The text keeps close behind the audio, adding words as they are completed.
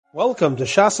Welcome to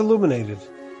Shas Illuminated.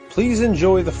 Please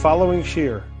enjoy the following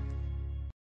shir.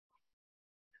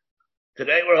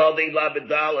 Today we're holding Lamed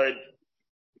Daled.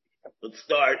 Let's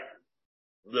start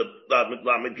the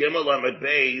Lamed Gimel, Lamed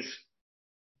Beis.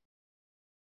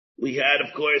 We had,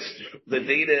 of course, the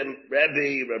Gittin,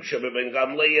 Rebbe, Reb Shimon ben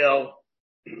Gamliel.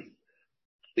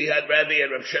 We had Rebbe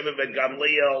and Reb Shimon ben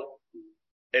Gamliel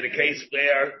in a case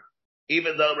where,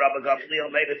 even though Rabbi Gamliel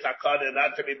made a takana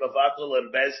not to be mavatul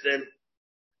and bezdin,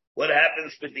 what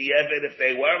happens with the Evid if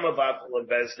they were mavatul and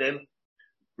bezdin?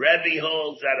 Rebbe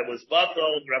holds that it was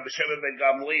batul. Rabbi Shimon ben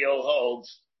Gamliel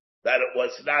holds that it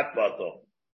was not batul.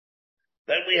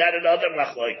 Then we had another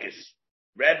machlokes.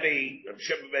 Rebbe, Rabbi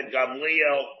Shimon ben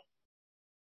Gamliel,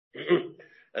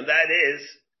 and that is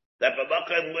that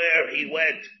B'makom where he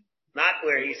went, not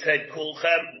where he said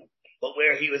kulchem, but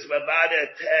where he was mavada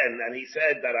 10, and he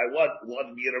said that I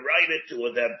want you to write it, two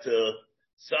of them to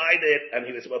sign it, and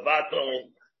he was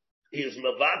mavatul. He was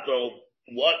mavatul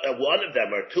one of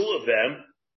them or two of them.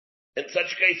 In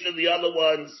such cases, the other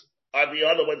ones able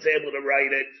to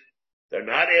write it? They're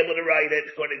not able to write it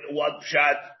according to one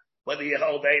shot. Whether you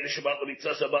hold Eid Shabbat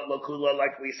L'Mitzasa Bat L'Kula,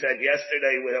 like we said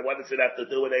yesterday, what does it have to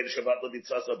do with Eid Shabbat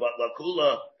L'Mitzasa Bat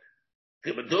L'Kula?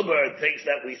 Kibaduber, things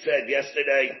that we said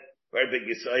yesterday, very big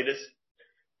Yisaitis.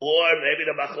 Or maybe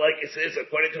the machlokes is,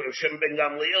 according to Rav Shimon ben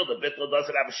Gamliel, the bittul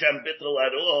doesn't have a Shem bittul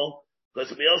at all,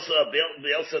 because we also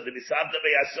the Nisabda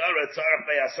Be'asara, Tzarach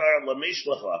Be'asara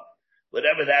L'Mishlecha.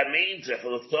 Whatever that means, if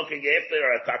we're talking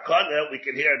after a takana, we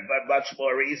can hear it much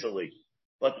more easily.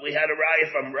 But we had a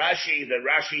raya from Rashi, that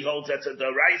Rashi holds that's a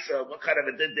deraisa. What kind of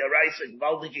a did deraisa?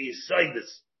 Gvaldige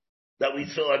Yisaitis that we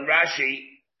saw in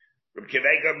Rashi. From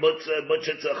Kiveger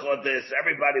Mutchah this.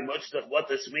 Everybody Mutchah what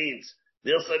this means.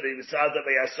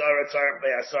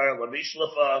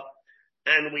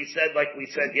 And we said, like we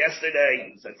said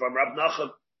yesterday, from Rav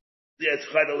Nachum,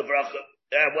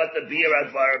 what the beer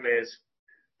advarim is.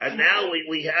 And now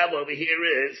we have over here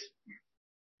is,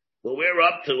 what we're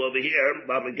up to over here,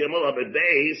 Lamed Gimel, Lamed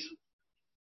Beis,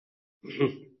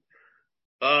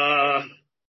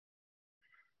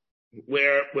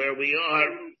 where we are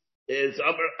is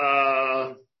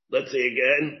let's see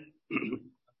again.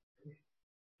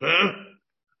 Huh?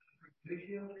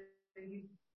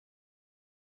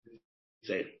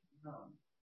 Say.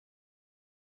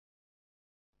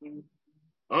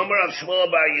 Amar of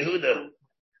Shmuel bar Yehuda.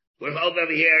 We're holding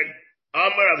over here.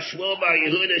 Amar of Shmuel bar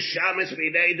Yehuda Shamas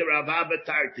B'nei de Rav Abba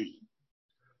Tarti.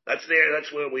 That's there.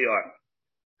 That's where we are.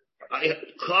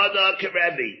 Chada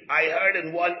Kerebi. I heard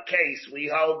in one case we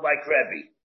hold like Rebbe.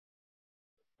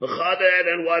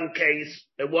 Chada in one case,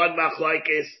 in one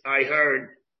machlokes, I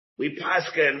heard we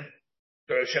paskin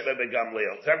to Rav Shimon ben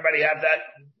Gamliel. Does everybody have that?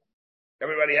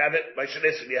 Everybody have it? My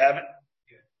Shanis, you have it?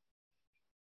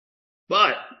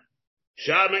 But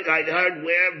Shamik, I heard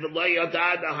where the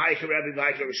Layadad, the Haika Rebbe,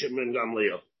 Haika Shimon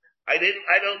Gamliel. I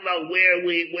don't know where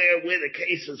the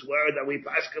cases were that we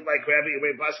paskin like Rebbe,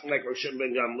 we paskin like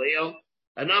Shimon Gamliel.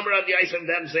 A number of the Yisrael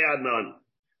them say are none.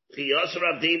 He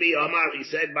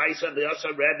said, Maisa, the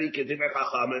Yasser Rebbe, Ketivah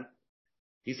Chachamim.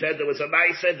 He said there was a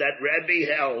Maisa that Rebbe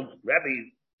held,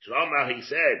 Rebbe Shomar, he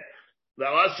said, the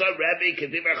Yasser Rebbe,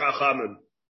 Ketivah Chachamim.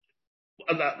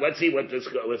 Let's see what this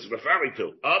was referring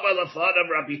to. Abba Lafad of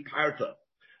Rabbi Parta.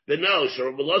 Benosh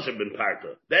or Belozim ben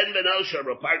Parta. Then Benosh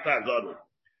or Parta Agonah.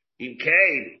 He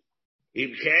came,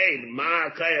 Ma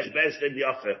Kayach Bezdin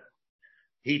Yafeh.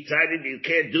 He decided you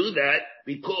can't do that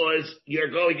because you're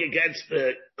going against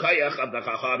the Kayach of the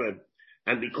Chachamim.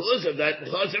 And because of that,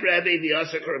 because of Rebbe, the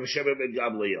Asar Reb Shimon ben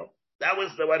Gamliel. That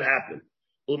was what happened.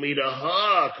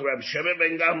 Umidaha Reb Shimon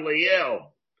ben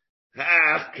Gamliel.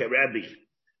 Ha Rebbe.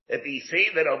 If you see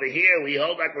that over here we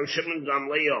hold like Reb Shimon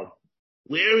Gamliel,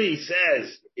 where he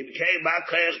says, it became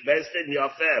Makayach Bezdin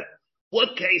Yafeh,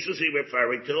 what case is he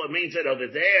referring to? It means that over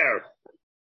there,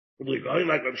 we're going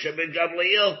like Reb Shimon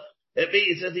Gamliel. It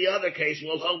means that the other case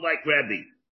we'll hold like Rebbe.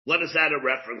 What is that a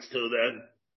reference to then?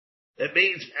 It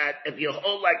means that if you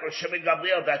hold like Reb Shimon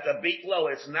Gamliel, that the Biklo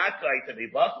is not going to be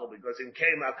buckled because it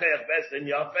came Makayach Bezdin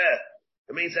Yafeh.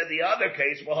 It means that the other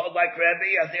case will hold like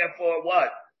Rebbe, and therefore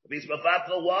what? It means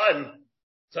Mavatla one,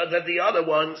 so that the other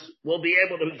ones will be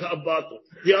able to become bottled.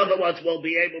 The other ones will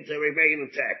be able to remain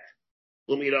intact.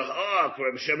 Umidach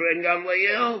Reb Shimon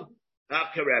Gamliel,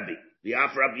 Rebbe. The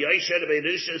Afrab Yoshe the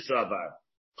Bedusha Savar.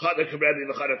 Chada Rebbe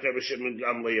v'Chada Reb Shimon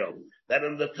Gamliel. That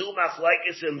in the two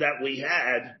machlokes that we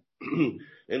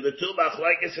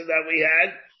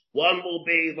had, one will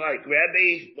be like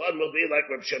Rebbe, one will be like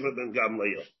Reb Shimon ben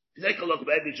Gamliel. Take a look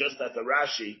maybe just at the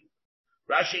Rashi.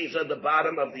 Rashi is at the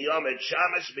bottom of the Yomid.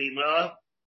 Shamash Bima.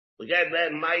 Again,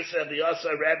 then Maisa the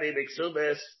Yasa Rebbe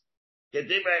B'Ksubis.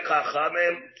 Kedivrei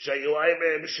Chachamim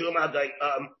Sheyuayim Shum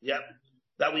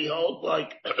that we hold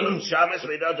like Shabbos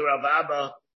Midot Rav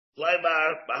Abba, Fleibar,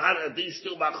 Bahana, these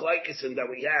two machlokes that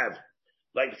we have,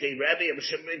 like the Rebbe of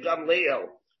Shimon Gamliel,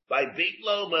 by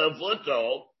Bitlo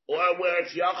Mevuto, or where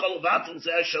it's Yachol Vatul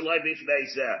Zeh Shaloi Bifnei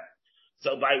Zeh.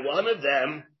 So by one of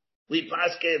them, we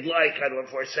paskin like, and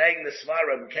if we're saying the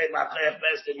Svarim, Keimachech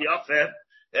Best in Yofeh,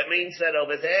 it means that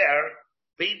over there,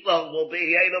 Bitlo will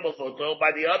be Yeino Mevuto,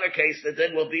 by the other case, the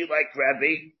din will be like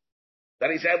Rebbe,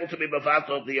 that he's able to be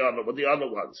Mevato of the other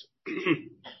ones.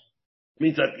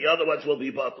 Means that the other ones will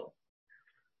be bottled.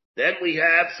 Then we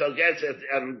have, so again,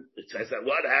 it says that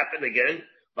what happened again?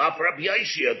 Rabbi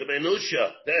Yeshia, the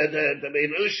Menusha.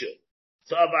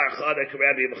 Sabar Chadek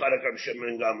Rabbi Mechadek Rabbi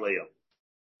Shimon Gamliel.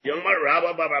 Yomar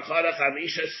Rabba Bar Chadek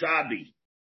Hamisha Sabi.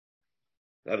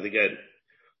 That is again.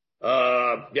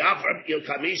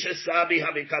 Kamisha Sabi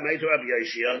Habi Kamei to Rabbi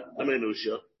Yeshia, the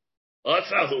Menusha.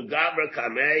 Osa Hu Gabra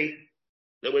Kamei.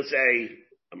 There was a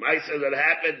Maisa that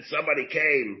happened. Somebody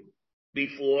came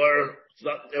before.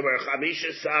 There were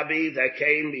Chamisha Sabi that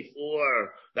came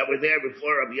before, that were there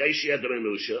before Rabbi Yeshia the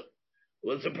Menusha. It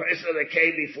was the person that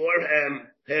came before him,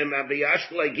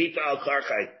 Abiyashla Gita al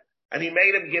Karchai, and he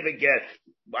made him give a get.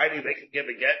 Why did he make him give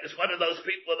a get? It's one of those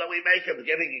people that we make him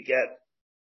giving a get.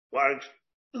 Let's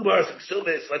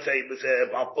say it was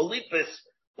about Philippus,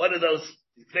 one of those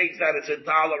things that it's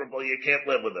intolerable, you can't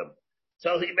live with him.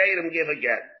 So he made him give a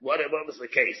get. What was the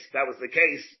case? That was the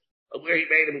case where he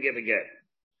made him give a get.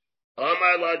 So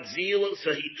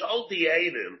he told the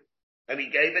Eidim, and he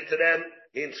gave it to them,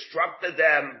 he instructed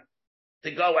them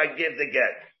to go and give the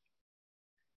get.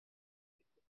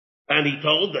 And he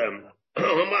told them,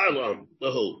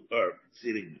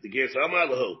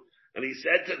 and he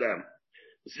said to them,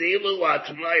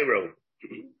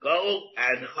 go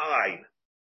and hide.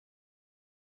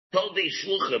 Told the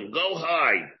Shluchim, go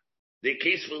hide the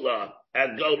Kisvula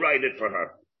and go write it for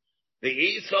her. The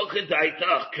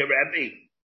Yisochadaitach Kerebi.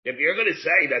 If you're going to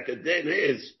say that the din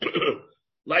is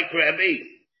like Rabbi,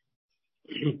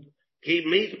 he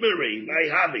meets Marie,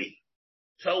 Havi.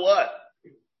 So what?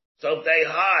 So if they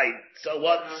hide, so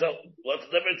what? So what's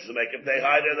the difference to make if they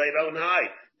hide or they don't hide?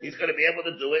 He's going to be able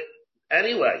to do it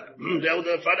anyway. They'll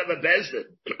do it in front of a bezdin.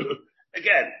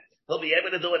 Again, he'll be able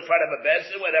to do it in front of a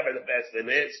bezdin, whatever the bezdin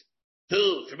is.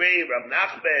 2, 3, Rav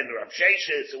Nachman, Rav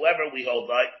Sheshes, whoever we hold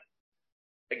like.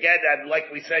 Again, and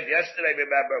like we said yesterday,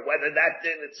 remember, whether that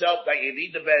din itself that you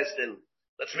need the bezdin,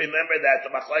 let's remember that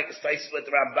the machlokes is with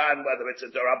the Ramban, whether it's a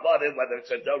Dorabanim, whether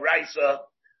it's a Doraisa,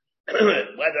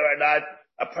 whether or not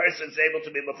a person's able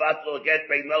to be mevatl again,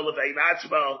 Beino Levein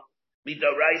Atzmo, be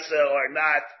Doraisa or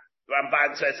not.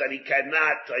 Ramban says that he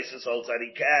cannot, Taisus holds that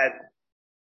he can.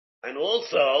 And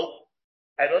also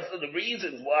the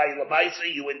reasons why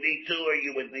Lamaisa you would need 2 or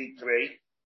you would need 3.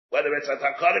 Whether it's a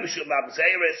Takana Mishum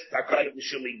Abzeris, Takana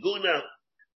Mishum Iguna,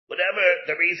 whatever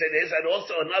the reason is, and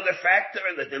also another factor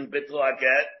that in Bittul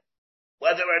Aget,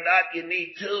 whether or not you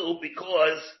need 2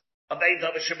 because of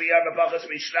Davar Shebiyarva Bachas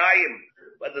Mishnayim,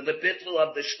 whether the Bittul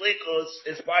of the Shlichus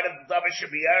is part of the Davar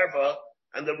Shebiyarva,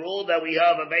 and the rule that we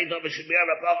have of Davar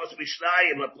Shebiyarva Bachas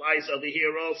Mishnayim applies over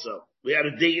here also. We had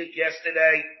a diyuk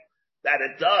yesterday that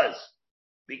it does,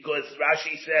 because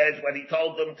Rashi says when he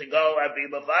told them to go and be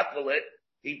mevatl it,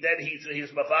 he's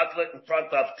mevatl in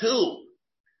front of 2.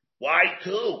 Why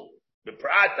 2? The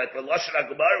prat that the Lashon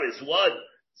HaGemara is 1.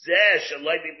 Zeh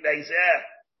shaloi b'nei zeh.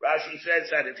 Rashi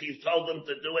says that if he told them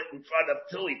to do it in front of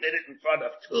 2, he did it in front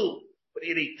of 2. What do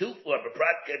you need 2 for? The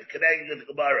prat connecting to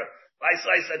the Gemara. My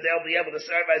slice that they'll be able to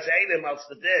serve as Eidim else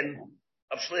the din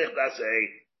of Shlich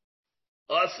Dasei.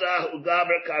 Asa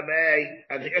ugaber kamei.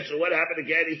 And here's so what happened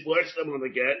again? He forced them on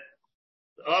again.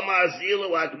 What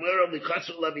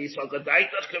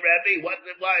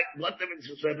difference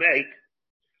does it make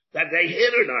that they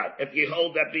hit or not if you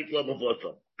hold that people of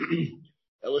Mavuta?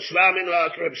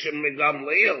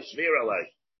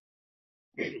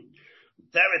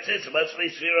 There it is, must be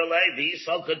Sviralei,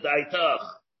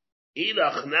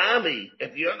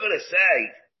 if you're going to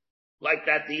say, like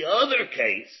that the other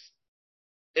case,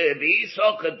 if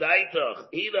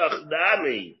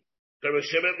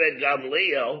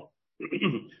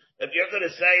you're going to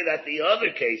say that the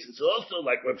other case is also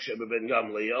like Reb Shimon ben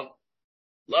Gamliel,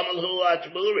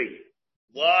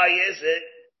 why is it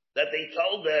that they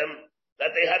told them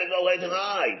that they had to go and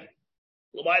hide?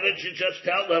 Well, why didn't you just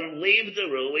tell them, leave the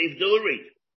room, leave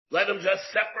Duri? Let them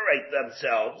just separate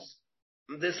themselves.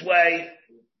 This way,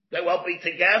 they won't be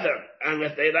together. And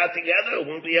if they're not together, it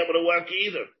won't be able to work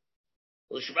either.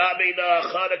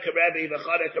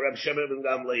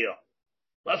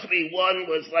 Must be one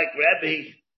was like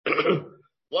Rebbe,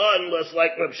 One was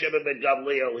like Rav Shimon ben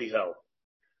Gamliel, he held.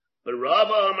 But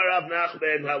Rava Amar Rav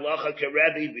Nachman halacha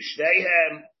kerebi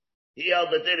b'shteihem. He held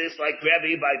that it is like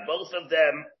Rebbe by both of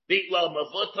them. Biglo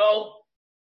mafuto,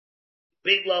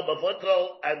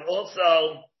 and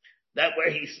also that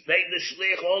where he made the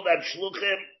shlich, all that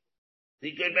shluchim,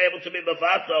 he could be able to be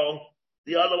mafato.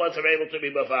 The other ones are able to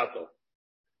be mafato.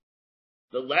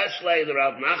 The last lay, the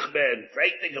Rav Nachman,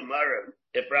 break the Gemara.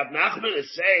 If Rav Nachman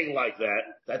is saying like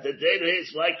that the din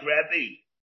is like Rebbe,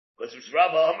 because it's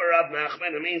Rav Omer Rav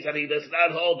Nachman, it means that he does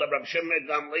not hold the Rav Shimon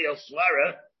Gamliel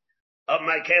Swara of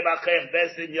my Kebachech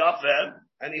Bezdin Yofeh,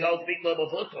 and he holds Biglo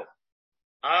Bavuto.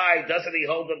 Doesn't he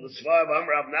hold of the Swara of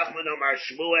Omer Rav Nachman Omar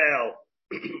Shmuel?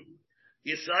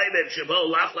 Yisayim Shabo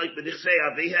Lach like B'dichsei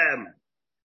Avihem.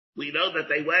 We know that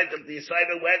they went, that the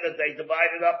Yisayim went, that they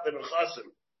divided up the Nechasim.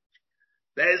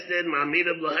 Bezdin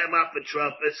Mamidim Lahem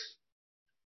Apotropos.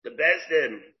 The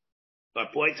Bezdin are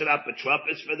pointed up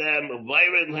Apotropos for them,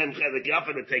 Viren Lahem Chedek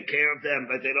Yafah to take care of them,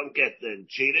 but they don't get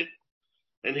cheated.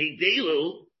 And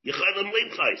Hidilu Yechalim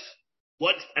Limchais.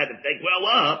 And if they grow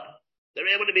up,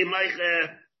 they're able to be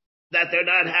meicher that they're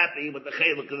not happy with the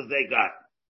chaylik that they got.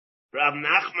 Rav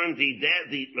Nachman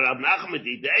Didei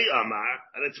Amar,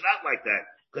 and it's not like that,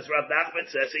 because Rav Nachman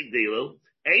says Hidilu.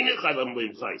 They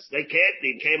can't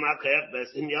be came out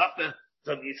best in Yafeh.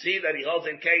 So if you see that he holds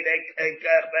in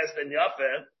best in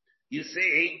Yafeh, you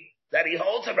see that he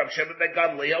holds it from Shimon ben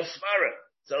Gamliel Svara.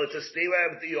 So it's a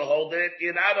stira if you hold it,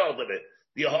 you're not holding it.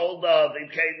 Do you hold the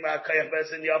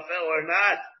best in Yafeh or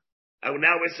not? And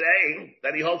now we're saying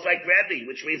that he holds like Rebbe,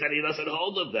 which means that he doesn't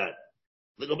hold of that.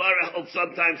 The Gemara holds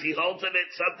sometimes he holds of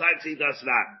it, sometimes he does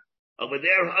not. Over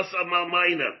there, Hasam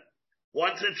Malmaina.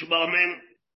 Once it's Momin,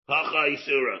 Hacha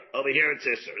Isura. Over here it's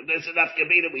Isur. There's enough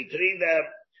Gemara between them.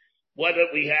 What do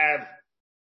we have?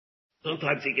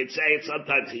 Sometimes he can say it,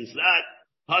 sometimes he's not.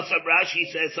 Hasam Rashi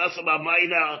says Hasam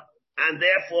Amayna, and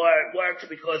therefore it works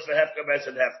because the Hefker Mes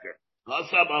and Hefker.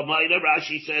 Hasam Amayna,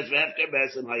 Rashi says Hefker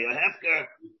Mes and Haya Hefker.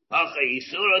 Hacha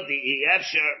Isura, the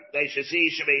Efsher, they should see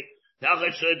Shemi. Hacha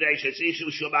Isura, they should see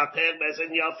Shumatem Mes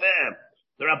and Yafem.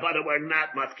 The Rabbana were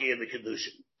not Mafki in the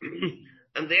Kedushin.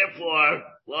 And therefore,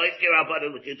 Loifke Rabbana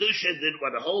in the Kedushin didn't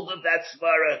want to hold of that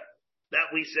Svara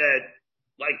that we said,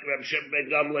 like Reb Shimon ben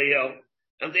Gamliel,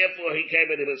 and therefore he came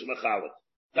in his Machalik.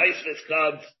 Taisvis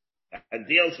comes and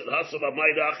deals with Hasam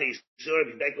Amaydach. He's sure if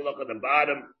you take a look at the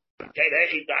bottom,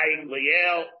 Kedechi dying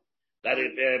Liel, that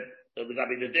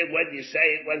when you say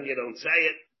it, when you don't say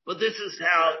it. But this is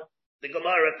how the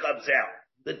Gemara comes out.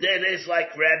 The din is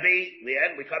like Rebbe. In the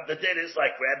end, the din is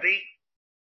like Rebbe.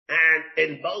 And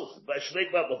in both,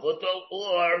 Bashlikba Bahuto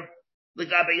or the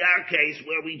Gabayar case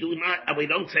where we do not, and we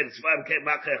don't say the Svam came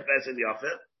back in the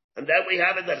office. And then we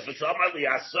have it that for somebody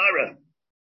Asara,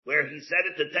 where he said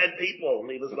it to 10 people,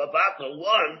 and he was Babato.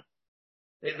 One,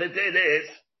 the din is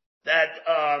that,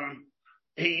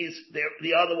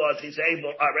 the other ones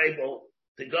are able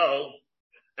to go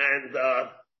and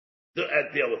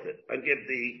deal with it and give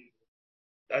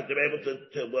they're able to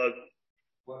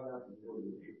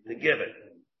give it.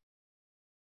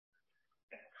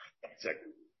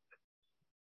 Second.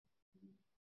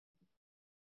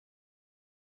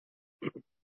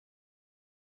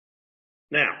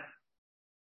 Now,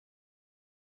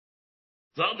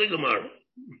 Zaldi Gemara.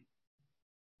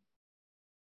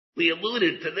 We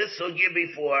alluded to this sugya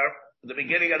before, at the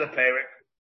beginning of the parak.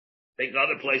 I think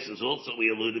other places also we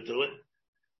alluded to it.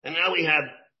 And now we have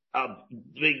a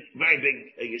very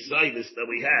big yesodis that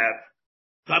we have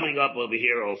coming up over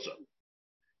here also.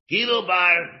 Gilo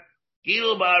bar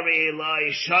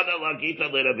Re'elai Shana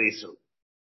Lagita Liravisu.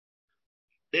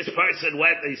 This person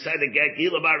went and he said to get,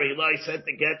 Gilo bar Re'elai sent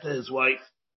to get to his wife.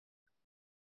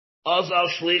 Ozal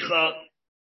Shlicha,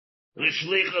 the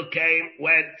Shlicha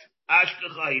went,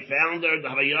 Ashkacha, he found her, the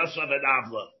Havayasav and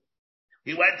Avla.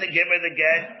 He went to give her the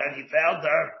get, and he found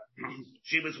her,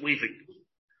 she was weeping.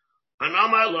 And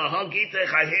Amar Lahagitech,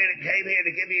 I came here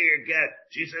to give you your get.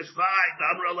 She says, fine,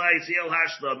 Amralai Zil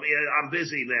Hashlam, I'm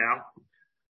busy now.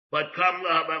 But come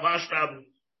Lahavashtam,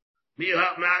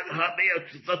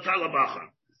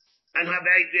 and have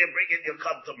bring it, you'll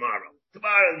come tomorrow.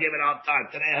 Tomorrow I'll give it all time.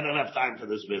 Today I don't have time for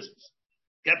this business.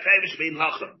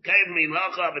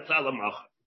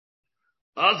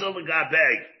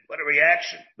 What a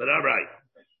reaction, but all right.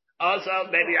 Also,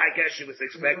 maybe I guess she was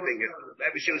expecting it.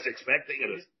 Maybe she was expecting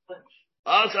it.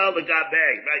 Also, the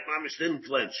Gabay, right? Mama didn't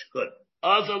flinch. Good.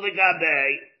 Also, the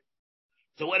Gabay.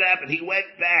 So what happened? He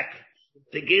went back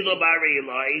to Gilo Bari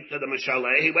Eloi, to the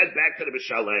Mishaleh. He went back to the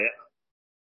Mishaleh.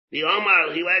 The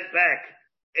Omar, he went back.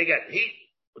 Again,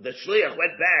 the Shliach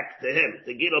went back to him,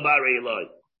 to Gilo Bari Eloi.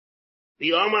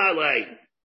 The Omar,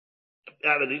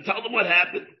 And he told him what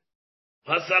happened.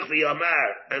 Pasach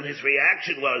v'yamar, and his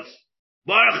reaction was,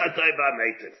 Baruch atay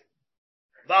ba'meitiv.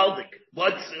 Baldik.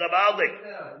 What's the Baldik?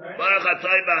 Baruch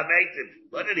atay ba'meitiv.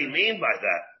 What did he mean by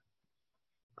that?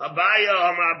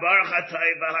 Abaya amar Baruch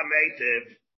atay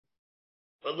ba'meitiv.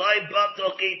 V'loi bato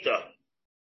kita.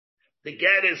 The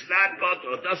get is not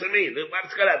bato. It doesn't mean.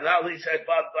 What's going to happen? Now he said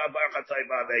Baruch atay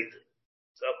ba'meitiv.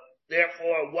 So,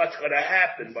 therefore, what's going to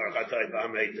happen, Baruch atay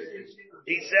ba'meitiv?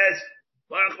 He says,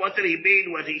 Baruch, what did he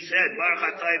mean when he said, Baruch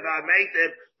atay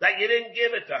ba'meitiv, that you didn't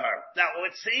give it to her? Now,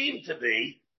 it seemed to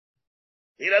be,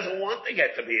 he doesn't want the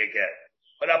get to be a get.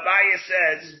 But Abaya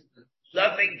says,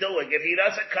 nothing doing. If he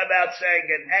doesn't come out saying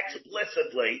it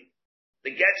explicitly,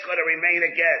 the get's going to remain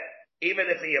a get. Even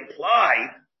if he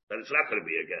implied that it's not going to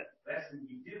be a get.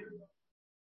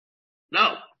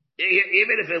 No.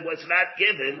 Even if it was not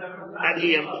given, and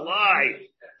he implied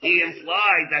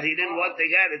that he didn't want the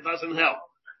get, it doesn't help.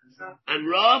 And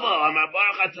Rava,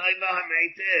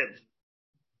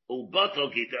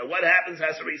 what happens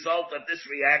as a result of this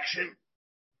reaction?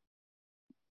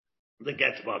 The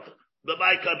get's bottle. The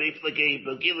Maika be fliggy,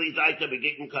 the Gili Daika be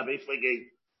Gittin ka be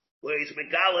fliggy, where he's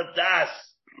Megala Das,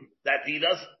 that he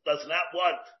does not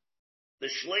want the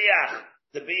Shliach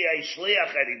to be a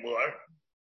Shliach anymore,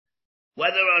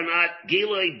 whether or not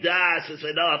Gili Das is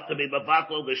enough to be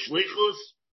Mabakel the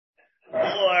Shlichus,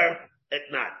 or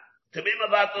it not. To be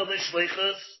Mabakel the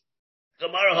Shlichus,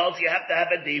 Gemara holds you have to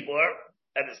have a Dibur,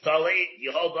 and it's Tali,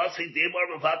 you hold us in Dibur,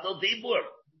 Mabakel Dibur.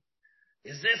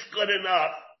 Is this good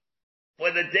enough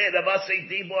for the din of Asi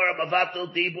Dibur,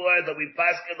 Mavatul Dibur, that we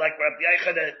paskin like Rabbi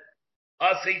Yochanan,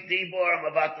 Asi Dibur,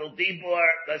 Mavatul Dibur,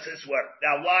 does this work?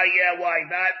 Now why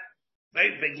not?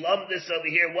 Very big lumdus over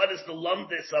here. What is the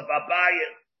lumdus of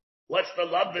Abaya? What's the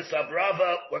lumdus of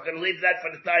Rava? We're going to leave that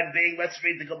for the time being. Let's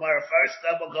read the Gemara first,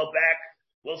 then we'll go back.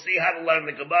 We'll see how to learn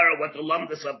the Gemara, what the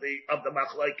lumdus of the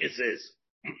machlokes is.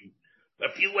 A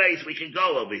few ways we can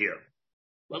go over here.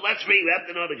 But let's read, we have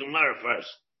to know the Gemara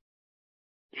first.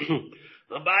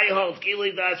 Abaya holds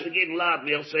Gili Das begin Lab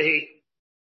Mil Sahi.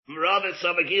 Rava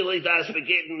Saba Gili Das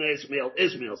begin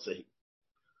Ismail Sahi.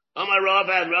 Amar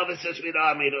Rava, and Rava says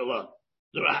Midah.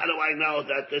 How do I know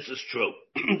that this is true?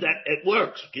 That it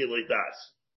works, Gili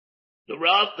Das. The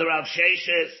Rav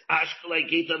Sheshes Ashkele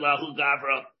Gita Lahu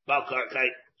Gavra Balkarkai.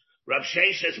 Rav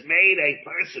Sheshes made a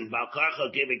person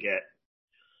Balkarcha giving it.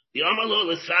 The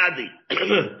Amalu Lasadi,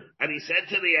 and he said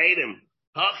to the Adam,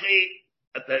 Hachi,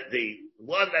 the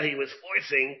one that he was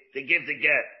forcing to give the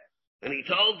get. And he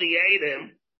told the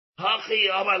Adam, Hachi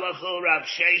Amalachu Rav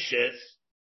Sheshes,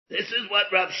 this is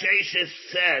what Rav Sheshes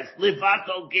says,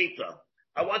 Livato Gita.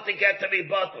 I want the get to be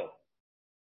batal.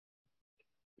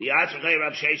 The Atzvay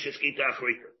Rav Sheshes Gita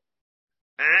Achrita.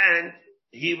 And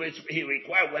he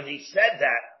required, when he said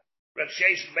that, Rav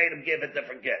Sheshes made him give a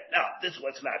different get. Now, this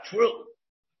was not true.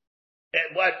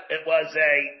 It was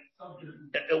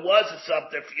a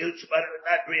subterfuge, but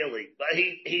not really. But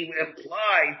he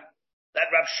implied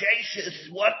that Rav Sheshes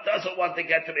doesn't want to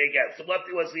get to be again. So what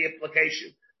was the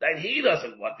implication? That he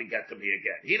doesn't want to get to be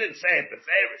again. He didn't say it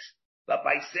beferish. But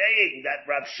by saying that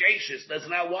Rav Sheshes does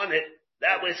not want it,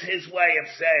 that was his way of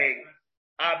saying,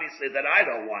 obviously, that I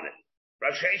don't want it.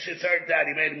 Rav Sheshes heard that,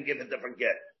 he made him give a different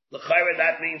get. L'chayra,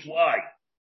 that means why?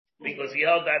 Because he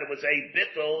held that it was a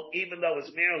bittul, even though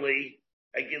it's merely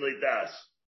a gili das.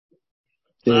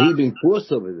 Yeah, he been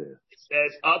forced over there. It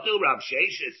says, Atu Rav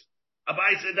Sheshes.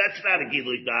 Abai said, that's not a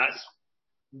gili das.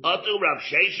 Atu Rav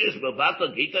Sheshes,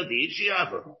 Mavata Gita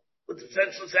Di'ichiava. What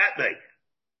sense does that make?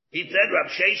 He said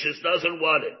Rav Sheshes doesn't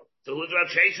want it. So who's Rav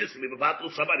Sheshes? To be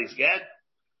Mavatul somebody's get?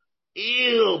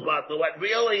 But what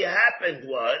really happened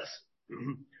was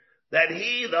that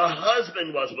the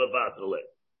husband was Mavatul it.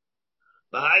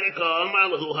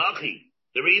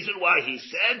 The reason why he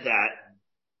said that,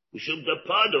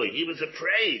 he was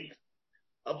afraid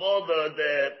of all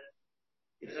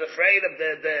he was afraid of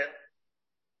the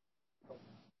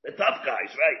tough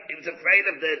guys, right? He was afraid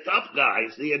of the tough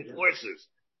guys, the enforcers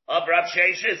of Rav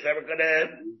Sheshes. They're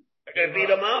gonna beat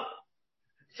him up.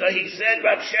 So he said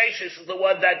Rav Sheshes is the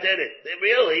one that did it.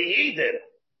 Really, he did it.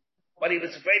 But he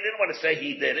was afraid, he didn't want to say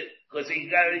he did it, because he's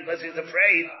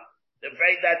afraid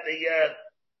that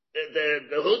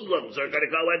the hoodlums are gonna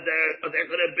go in there, or they're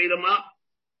gonna beat him up.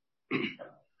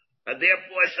 And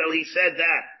therefore, so he said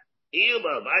that.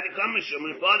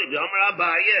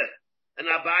 And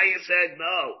Abaya said,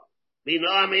 no.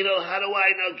 How do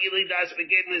I know Gili Das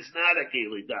begin? It's not a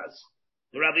Gili Das.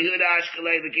 Rabbi Yehuda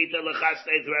Ashkelei, the Gita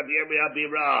Lechaste, Rabbi Yirmi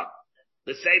Abira.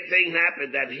 The same thing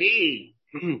happened that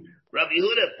Rabbi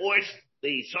Yehuda forced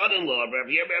the son-in-law of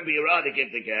Rabbi Yirmi Abira to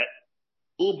give the get.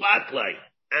 Ubaklei.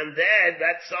 And then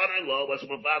that son-in-law was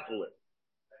Mavakulit.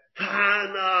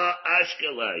 Tana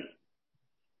Ashkelai.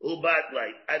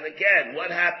 Ubatlai. And again,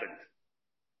 what happened?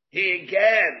 He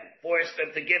again forced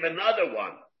him to give another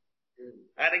one.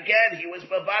 And again, he was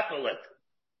Mavakulit.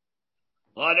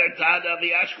 Other Tana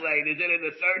Ashkelai, he did it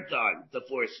the third time to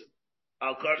force him.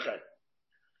 Al-Korchet.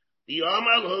 The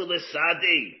Amal Hu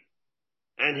Sadi.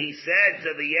 And he said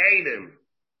to the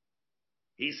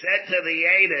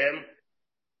Adam,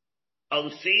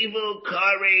 Osivu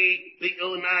Kari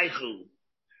Bi'unaihu.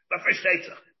 But first,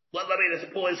 let me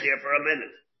just pause here for a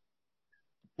minute.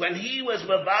 When he was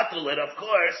Mavatalit, of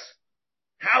course,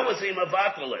 how was he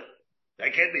Mavatalit? I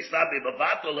can't be stopped being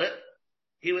Mavatalit.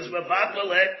 He was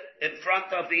Mavatalit in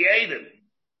front of the Adam.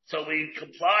 So we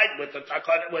complied with the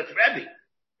Takana with Rebbe,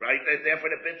 right? Therefore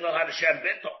the Bittul had a Shem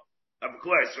Bittul. Of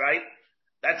course, right?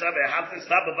 That's how can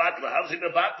stop Mavatalit? How's he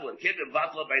Mavatalit? Can't be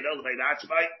Mavatalit by no by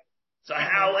Natsbai. So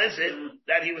how is it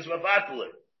that he was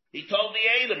Mavatalit? He told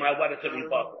the Adam, I wanted to be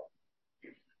Mavatalit.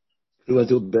 He went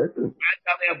to better. And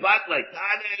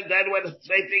then when the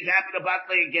same thing happened to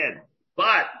Batley again.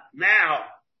 But now,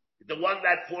 the one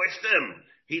that forced him,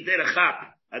 he did a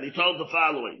chap, and he told the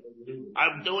following.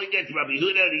 I'm doing it, Rabbi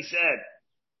Huda, and he said,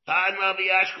 and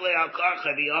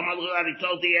he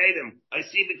told the Adam, I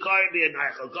see the car in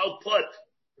the go put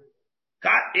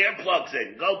earplugs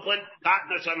in. Go put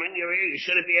cotton or something in your ear. You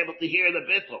shouldn't be able to hear the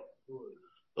bittul.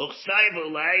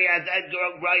 Had that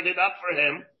girl write it up for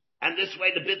him, and this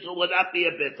way the bittul would not be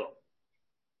a bittul.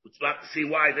 Let's not see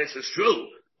why this is true.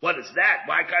 What is that?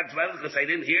 Why can't it's because I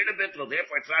didn't hear the bittul,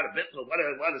 therefore it's not a bittul.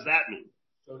 What does that mean?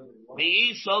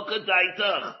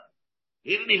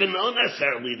 He didn't even know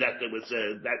necessarily that there was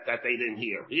that they didn't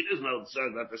hear. He doesn't know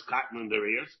that there's cotton in their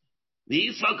ears.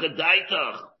 He saw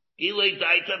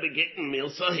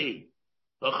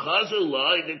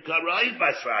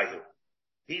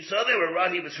they were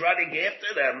running, he was running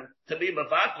after them to be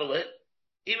mavakalit,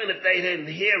 even if they didn't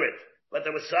hear it. But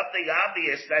there was something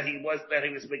obvious that he was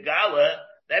Megala.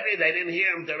 Maybe they didn't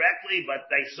hear him directly, but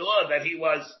they saw that he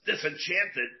was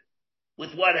disenchanted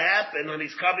with what happened, and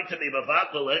he's coming to be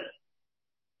mavakalit.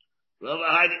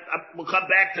 We'll come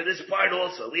back to this part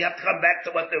also. We have to come back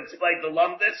to what they explained the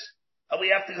Lumdis, and we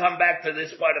have to come back to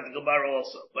this part of the Gemara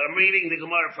also. But I'm reading the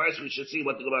Gemara first. We should see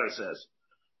what the Gemara says.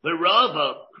 The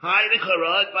Rava,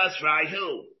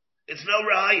 it's no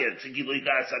riot to Gilui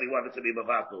Das that he wanted to be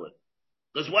mavakulit.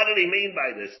 Because what did he mean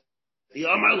by this? The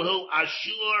Amalhu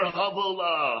Ashur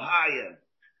Havula Hayim.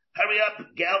 Hurry up,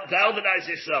 galvanize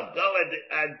yourself. Go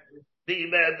and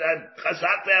be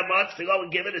chazak ve'amatz to go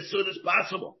and give it as soon as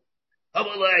possible.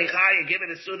 Havula Hayim, give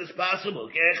it as soon as possible.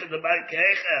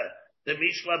 The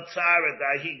Mishlam Tzara,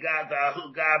 the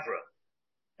Hu Gavra.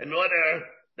 In order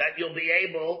that you'll be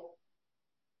able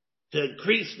to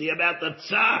increase the amount of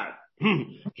tsar.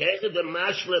 The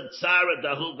Mashlam Tzara,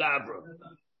 the Hu Gavra.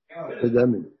 What does that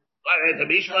mean? The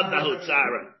Mishlam, the Hu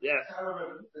Tzara. Yes.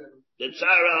 The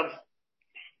tsar of,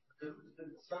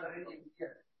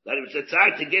 that it was the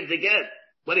tsar to give to get.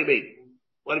 What do you mean?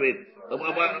 What do you mean?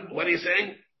 What are you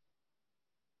saying?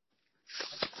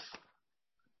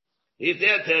 He's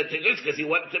there to this because he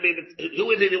wanted to be,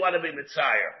 who did he want to be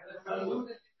Messiah?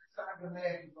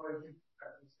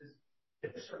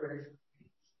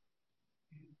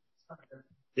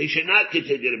 They should not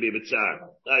continue to be Messiah.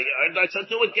 So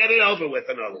do it, get it over with,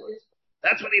 in other words.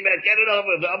 That's what he meant, get it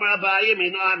over with.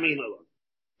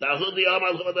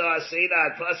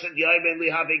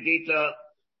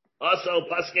 Also,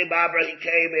 Paske Babra, he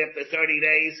came after 30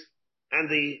 days, and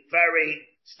the ferry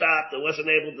stopped, it wasn't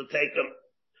able to take him.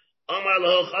 Look,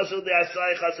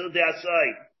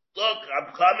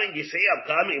 I'm coming. You see, I'm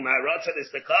coming. My rotzen is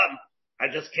to come. I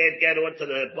just can't get onto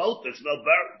the boat. There's no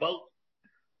boat.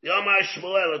 Yomar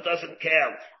Shmuel, it doesn't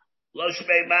count. Lo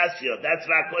Shmei Masio. That's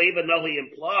not, even though he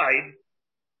implied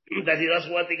that he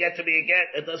doesn't want to get to me again,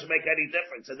 it doesn't make any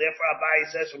difference. And therefore,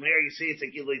 Abaye says from here, you see, it's a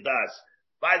Gilui Das.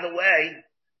 By the way,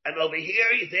 and over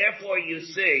here, therefore, you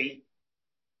see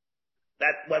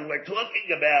that when we're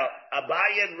talking about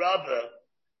Abaye and Rava,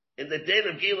 in the din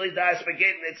of Gilui Das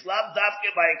begin, it's lav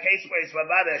dafke by a case where it's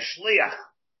mavad a shliach.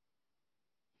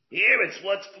 Here it's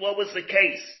what was the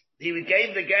case? He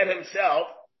gave the get himself,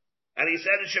 and he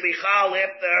said it should be chal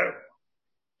after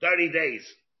 30 days.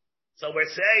 So we're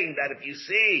saying that if you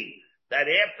see that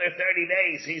after 30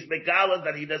 days he's megala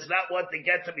that he does not want to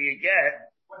get to me again,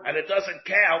 and it doesn't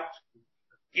count,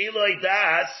 Gilui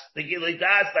Das, the Gilui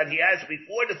Das that he has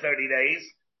before the 30 days,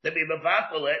 to be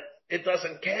mevakulit, it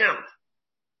doesn't count.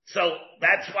 So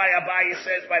that's why Abaye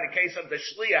says by the case of the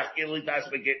shliach, Gilui Das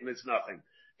Begittin is nothing.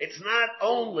 It's not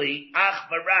only ach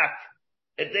barak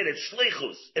It did it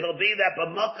shlichus. It'll be that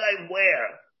b'makayim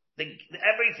where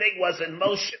everything was in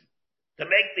motion to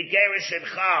make the gerish and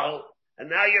chal, and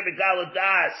now you're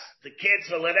megaladas to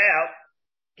cancel it out.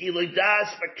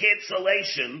 Giludas for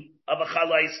cancellation of a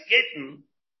chalais gittin,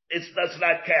 it does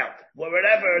not count.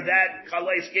 Wherever that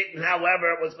chalais gittin,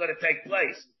 however, was going to take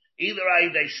place, either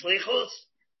ayidei shlichus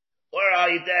or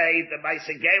ayidei the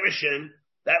ma'aseh gerushin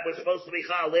that was supposed to be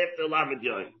chal after lamed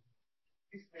yoyim.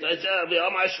 So it's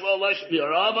Amar Shmuel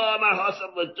Amar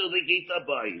Hasam the Gita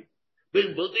Bay.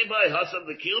 Bin Buti Bay Hasam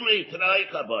the Kilmi Tanai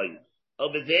Kabay.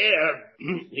 Over there,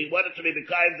 he wanted to be the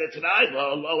Kaim the Tanai,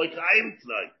 Lo Kaim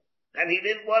tonight. And he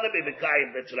didn't want to be the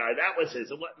Kaim the Tanai. That was his.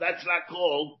 That's not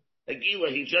called a Gila.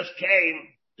 He just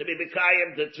came to be the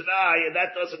Kaim the Tanai, and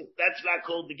that's not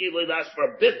called the Gila, that's for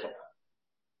a bittul.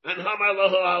 And Hamar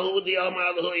Lahu Ahudi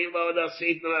Amar Lahu Ilo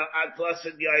Nasidna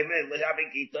Atlasid Yaimin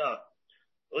Lehavi Gita.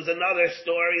 It was another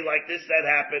story like this that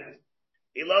happened.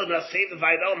 Elo Nasid, if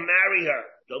I don't marry her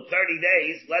till 30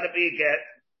 days, let it be a get.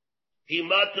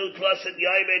 Himatu Tlasid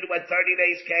Yaimin, when 30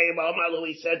 days came, Amalu,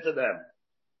 he said to them,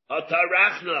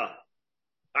 Hatarachna,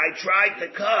 I tried to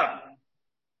come,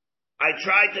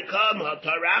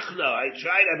 Hatarachna, I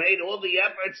made all the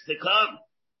efforts to come.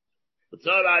 So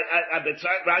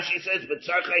Rashi says,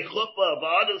 B'tzarchei chuppah,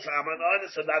 ba'adus, I'm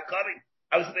not coming.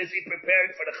 I was busy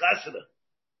preparing for the chasana.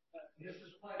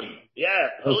 Yeah.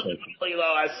 Okay.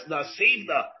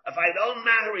 If I don't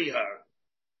marry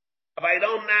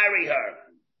her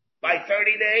by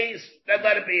 30 days, then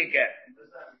let it be again.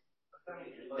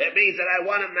 That means that I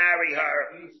want to marry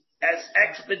her as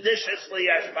expeditiously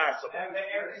as possible.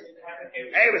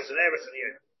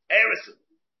 Erison.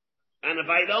 And if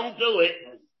I don't do it,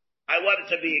 I want it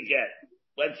to be again.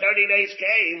 When 30 days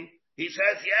came, he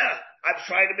says, yeah, I'm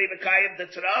trying to be the Kayyim the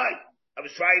Tanai. I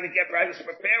was trying to I was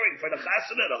preparing for the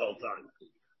chasana the whole time.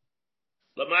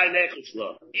 What are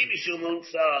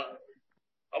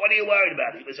you worried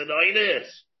about? He was annoying this.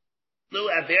 No,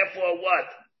 and therefore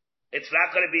what? It's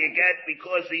not going to be a get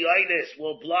because the itis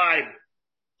will blind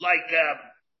like,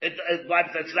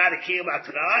 it's not a kiyum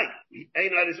tonight.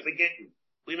 Ain't itis beginning.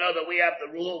 We know that we have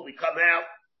the rule, we come out,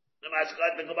 the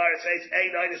Gemara says,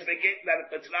 ain't itis beginning, that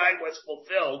if the tonight was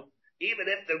fulfilled, even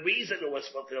if the reason it was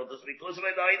fulfilled is because of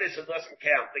an itis, it doesn't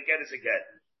count. The get is a get.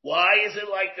 Why is it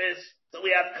like this? So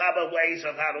we have common ways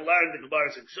of how to learn the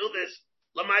Gemara's and Ksubis.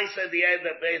 Lamai said the end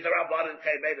that the Rabbanan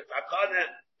came made a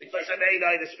takana because an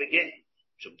itis begin.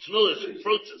 Shum tnulis and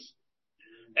fruits.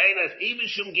 Einas even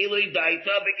shum gilui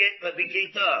daita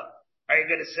begita. Are you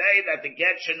going to say that the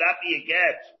get should not be a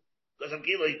get because of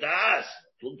gilui das?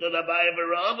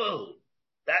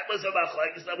 That was a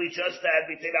machlekes that we just had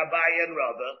between Abaye and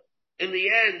Rava. In the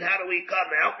end, how do we come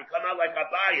out? We come out like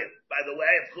Abaye. By the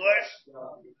way, of course,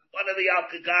 one of the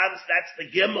Al-Kigams, that's the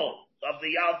Gimel of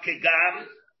the Al-Kigam,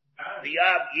 the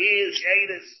Yil,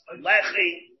 Shadis,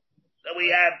 Lechi, then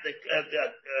we have the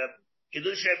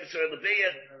Kedusha,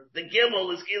 the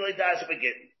Gimel is Gilei Das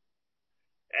Begin.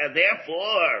 And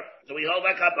therefore, so we hold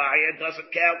like Abaye, it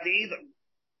doesn't count either.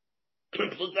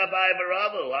 And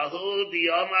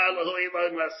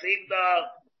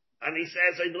he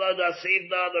says,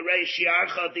 the Reish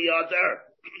Yarcha the other.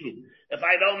 If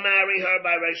I don't marry her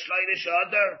by Reish Leinish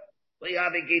other, we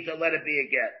have a Gita, let it be a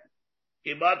get.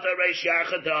 Himata Reish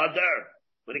Yarcha the other.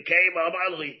 When it came,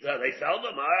 they fell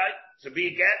them, alright, it's a be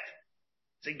a get.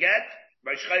 It's a get.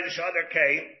 Reish Leinish other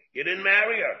came, you didn't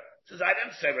marry her. He says, I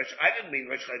didn't mean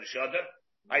Reish Leinish other.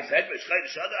 I said Reish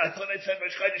Leinish other, I thought I said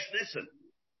Reish Leinish Nissen.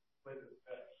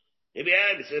 He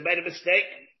said, I made a mistake.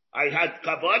 I had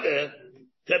Kavada.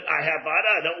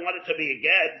 I don't want it to be a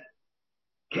get.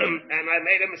 And I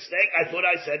made a mistake. I thought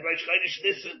I said Reish Chodesh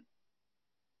Nissen.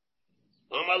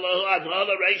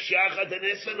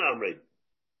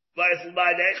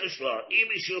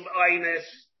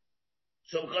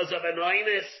 So because of an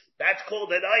oinus, that's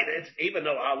called an oinus, even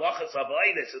though halachas of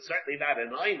oinus is certainly not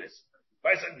an oinus.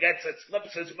 Person gets it,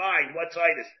 slips his mind. What's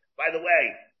oinus? By the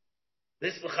way,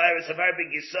 this l'chayr is a very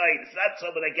big yisoid. It's not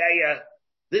so that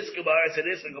this Gemara is the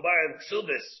Gemara in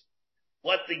Ksubis.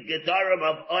 What the Gedarim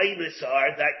of Oinus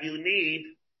are that you need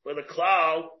for the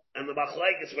Klal and the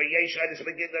Machlekes where Yesh Oinus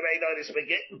begin, the Rein Oinus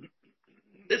begin.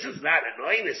 This is not an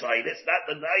Oinus Oinus, not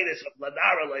the Oinus of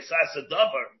Lanara Leisasa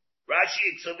Dover. Rashi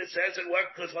in Ksubis says it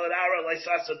worked because Lanara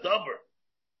Leisasa Dover.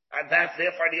 And that's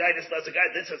therefore the Oinus doesn't go.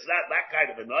 This is not that kind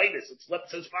of an Oinus. It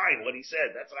slips his mind what he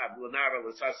said. That's not Lanara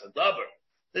Leisasa Dover.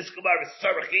 This Gemara is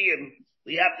Tzarachiyim.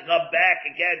 We have to go back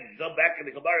in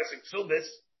the Gemara and Ksubis,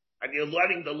 and you're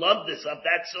learning the lumpness of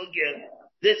that sugya.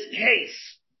 This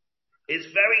case is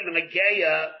very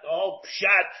negeya, the whole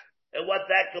pshat, and what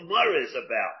that Gemara is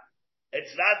about.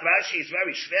 It's not Rashi, it's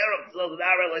very shver of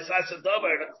L'nara L'sasa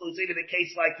Dover. It includes even a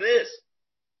case like this.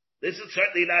 This is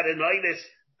certainly not a noinus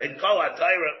in Kol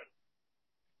HaTorah.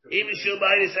 Even Shum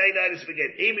Einus Einus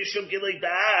begin. Even Shum Gili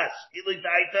Da'as, Gili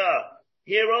Da'ita.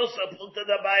 Here also, Plukta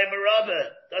Dabai Merava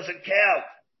doesn't count.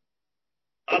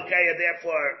 Okay, and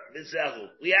therefore, Mizehu.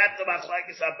 We have the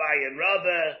Machlekes Abai and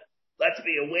Rava. Let's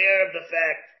be aware of the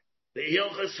fact the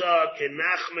Hilchasa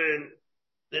Kenachman,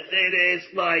 that it is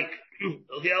like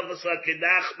Hilchasa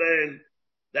Kenachman,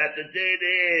 that the din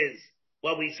is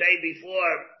what we say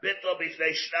before, Bittel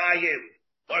B'fnei Shnayim,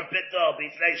 or Bittel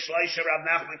B'fnei Shloisha Rav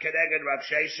Nachman Keneged Rav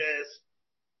Sheshes.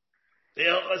 The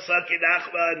Hilchasa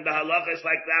Kenachman, the halacha is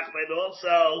like Nachman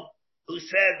also, who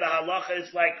said the halacha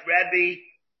is like Rebbe,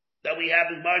 that we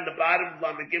have in mind the bottom of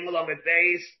Lamed Gimel Lamed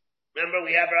Beis. Remember,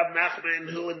 we have Rav Nachman,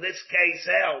 who in this case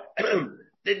held,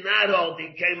 did not hold, he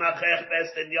came Achech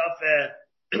Best and Yofeh.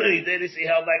 He did, he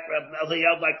held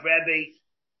like Rebbe.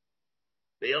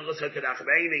 The Hilchasa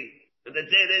Kenachmeni. And the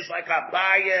din is like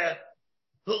Abaya,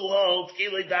 who holds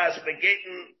Gili Das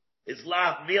Begitten, is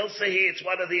Lav Milsahi, it's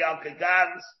one of the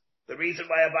Al-Kagans. The reason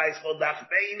why Abaya is called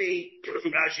Nachmeni,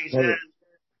 Rashi says,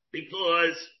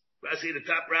 because, Rashi, the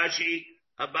top Rashi,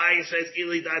 Abaya says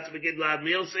Gili Das Begitten Lav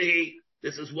Milsahi.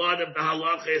 This is one of the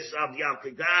halachas of Yal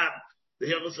Kagam. The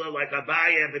Hilchasa like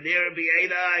Abaya, Venera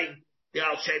B'Einai, the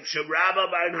Al-Shem Shem Rabba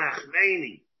Bar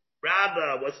Nachmeni.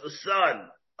 Rabba was the son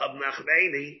of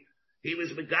Nachmeni. He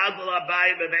was Megadol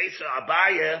Abaya B'Mesa.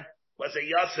 Abaya was a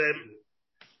Yosim.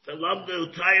 The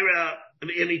Lamdu Taira, and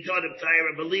he taught him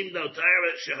Taira, Belimdo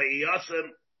Taira, Shehi Yosim.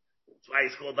 That's why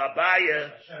he's called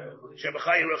Abaya.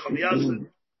 Shebachai Rucham Yosim.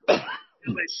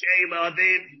 Shem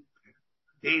Aviv.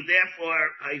 He therefore,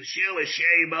 Hashil is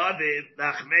Shem Aviv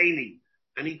Nachmeni.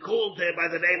 And he called him by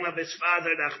the name of his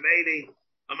father, Nachmeni.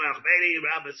 Nachmeni,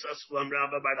 Rabbi Saslam,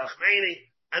 Rabbi Bar Nachmeni.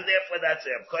 And therefore that's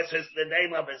it. Of course, it's the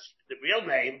name of the real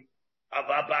name of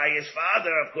Abaya's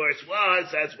father, of course,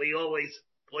 was, as we always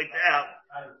point out,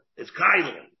 it's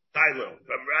Kailul,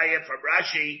 from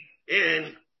Rashi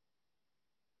in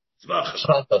Tzvachim.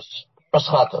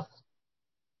 Raschatos.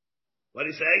 What do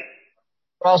you say?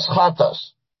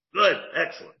 Raschatos. Good,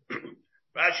 excellent.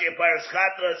 Rashi in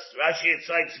Paraschatos, Rashi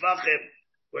inside Tzvachim,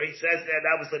 where he says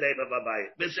that was the name of Abaya.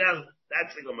 Michel,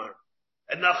 that's the Gemara.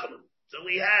 And Nachman. So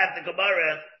we have the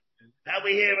Gemara, how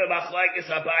we hear about Machlekes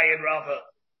Abaya and Rava.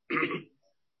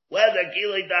 Whether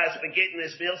Gili Das Begitten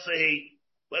is Milsahi,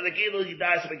 whether Gili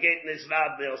Das Begitten is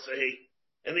not Milsahi.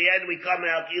 In the end, we come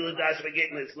out, Gili Das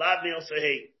Begitten is not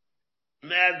Milsahi.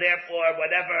 And therefore,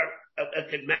 whatever it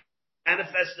can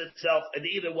manifest itself in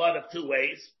either one of two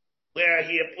ways, where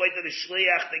he appointed a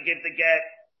shliach to give the get,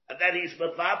 and then he's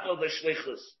mevatel the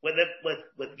shlichus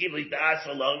with Gili Das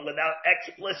alone, without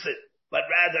explicit, but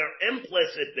rather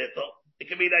implicit bittul. It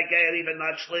can be like even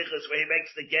not shlichus, where he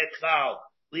makes the get chal.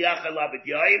 That's where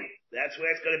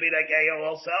it's going to be like Gayo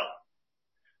also.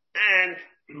 And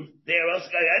there also,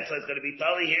 so it's going to be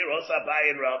totally here, also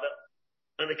Abai and Rava.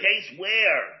 In the case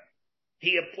where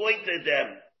he appointed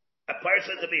them, a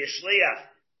person to be a shliach,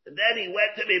 and then he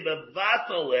went to be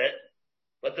mevatel it,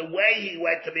 but the way he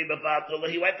went to be mevatel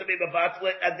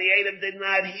it, and the Adam did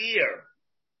not hear.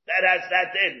 That has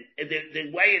that in.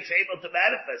 The way it's able to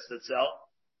manifest itself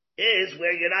is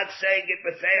where you're not saying it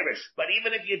beferish. But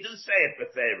even if you do say it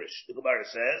beferish, the Gemara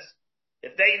says,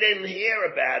 if they didn't hear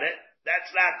about it,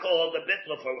 that's not called a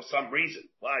bitla for some reason.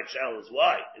 Why? Shell is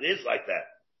why. It is like that.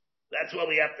 That's what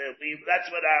we have to,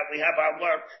 that's what we have our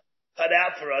work cut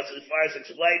out for us as far as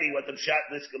explaining what the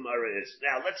pshat in this Gemara is.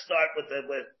 Now, let's start at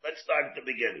the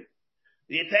beginning.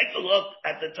 You take a look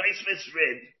at the Taisvis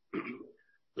Rid.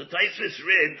 The Taisvis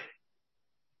Rid,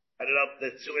 I don't know if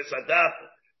the Tzuris Adaf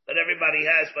that everybody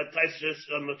has, but Taisvis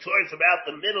towards about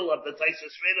the middle of the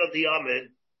Taisvis Rid of the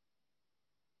Amid,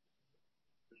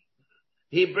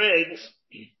 he brings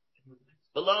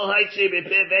below Haichi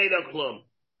B'Peh Veda Klum.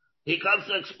 He comes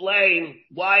to explain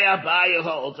why Abaya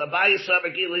holds. Abaya Sava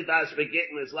Gili Das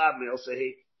Begitten is Lav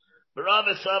Milsahi.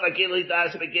 Barava Sava Gili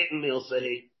Das Begitten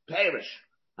Milsahi. Perish.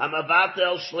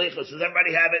 Hamavatel Shlichus. Does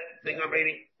everybody have it? Think I'm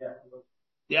reading? Yeah.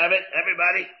 You have it?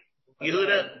 Everybody?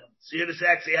 Yehuda? Yehuda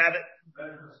Sachs, you have it?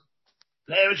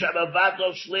 Perish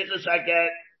Hamavatel Shlichus I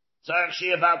get. Tzarech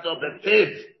Shiavatel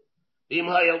Bepiv. Im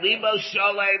Hayalibo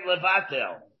Sholei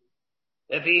Levatel.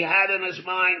 If he had in his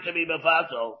mind to be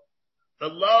Bevatel, the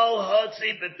low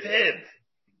hotzi bepiv,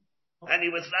 and he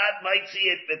was not might see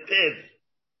it bepiv,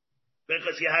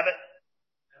 because you have it.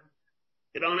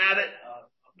 You don't have it.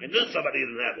 You knew somebody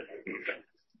didn't have it.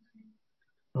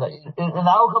 In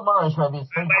our Gemara, Rabbi, it's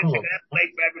very clear.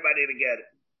 Wait for everybody to get it.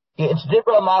 It's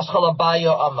Dibra Maschal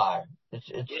Abayo Amar. It's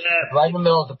right in the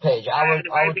middle of the page. I would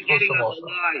beginning them of also. the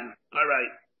line. All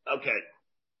right. Okay.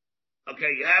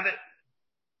 Okay, you have it?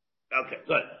 Okay,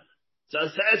 good. So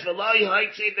it says, V'lo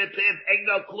yihaitzi b'piv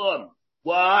egno klum.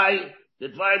 Why? The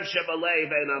dvarim shebalei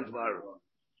v'einam dvarim.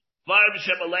 Dvarim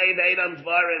shebalei v'einam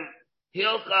dvarim.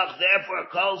 Hilchach, therefore,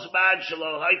 kol zman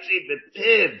shelo haitzi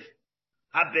b'piv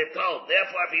habitol.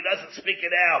 Therefore, if he doesn't speak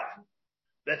it out,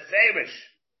 the ferish,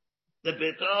 the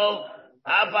bitol,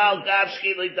 aval gav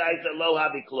shkili daita lo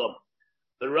habi klum.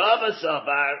 The Rava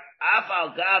Savar,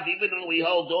 afal gav, even though we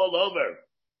hold all over,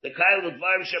 the kail of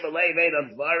dvarim shebalei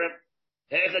v'einam dvarim,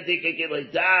 hechadik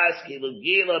kilu das, kilu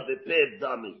gila b'piv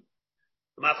dami.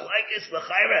 Machlekes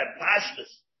l'chayra and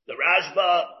pashtus. The Rashba,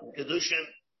 Kedushin,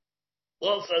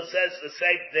 also says the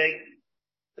same thing,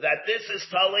 that this is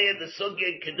totally in the Sugi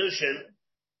and Kedushin,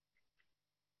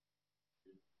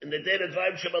 in the din of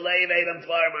Dvarim Shebalei Ve'edam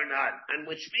Dvarim or not, and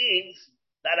which means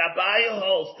that Abaya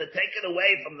holds to take it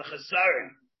away from the Chesaron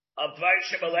of Dvarim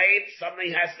Shebalei,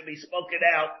 something has to be spoken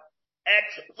out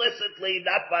explicitly,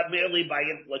 not merely by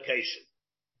implication.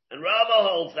 And Rava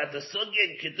holds that the Sugi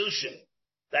and Kedushin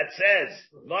that says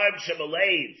Dvarim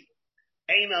Shebalei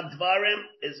Einam Dvarim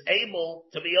is able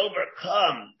to be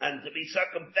overcome and to be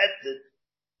circumvented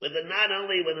with not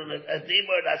only with a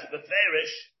dibur that's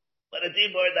beferish, but a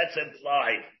dibur that's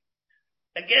implied.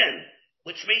 Again,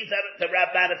 which means that the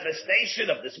manifestation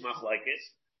of this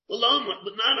machlokes will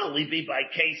not only be by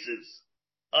cases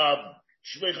of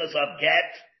shlichus of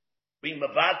get, being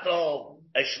mavato,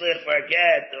 a shlich for a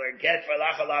get, or a get for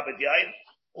lachal abed yain,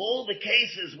 all the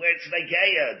cases where it's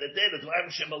negeya, the din of Dvarim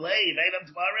Shebalei, Einam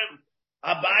Dvarim,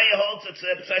 Abaya holds it's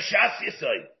a shas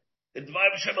yisoid. In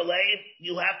Dvarim Shebalei,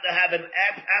 you have to have an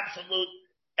absolute,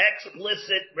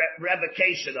 explicit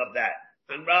revocation of that.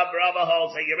 And Rava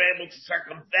holds that you're able to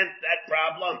circumvent that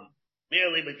problem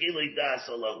merely with Gili Das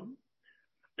alone.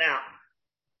 Now,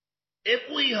 if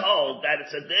we hold that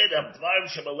it's a din of Dvarim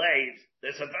Shebalei,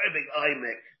 there's a very big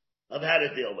oimik of how to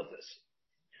deal with this.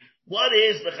 What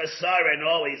is the chesaron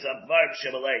always of Dvarim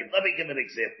Shebalei? Let me give an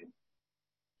example.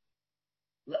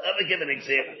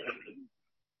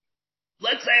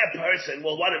 Let's say a person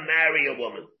will want to marry a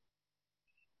woman.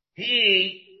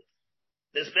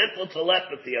 There's mental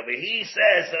telepathy over here. He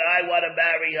says that I want to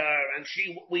marry her, and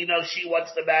we know she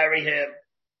wants to marry him.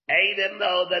 He didn't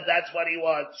know that that's what he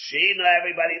wants.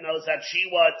 Everybody knows that she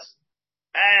wants,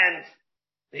 and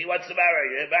he wants to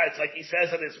marry her. It's like he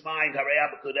says in his mind,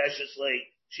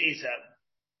 she's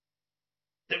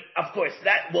him. Of course,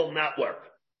 that will not work.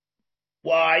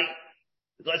 Why?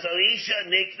 Because Elisha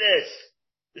niknis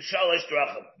the shalosh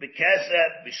drachim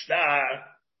b'kesef b'shtar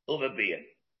u'v'biyah.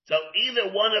 So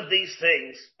either one of these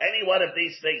things, any one of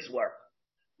these things work.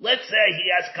 Let's say he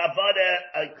has kavada,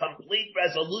 a complete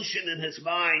resolution in his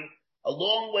mind,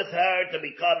 along with her to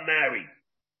become married.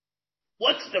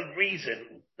 What's the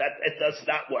reason that it does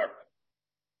not work?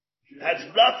 It has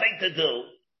nothing to do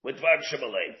with Dvarim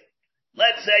Shebalei.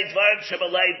 Let's say Dvarim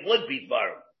Shebalei would be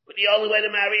Dvarim, but the only way to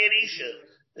marry an Isha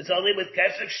is only with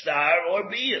Kesef Shtar or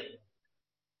Biyah.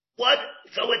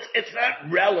 So it's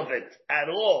not relevant at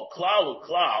all,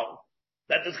 klal,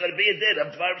 that there's going to be a din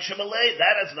of Dvarim Shebalei.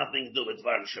 That has nothing to do with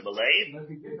Dvarim Shebalei.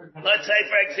 Let's say,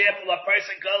 for example, a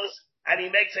person goes and he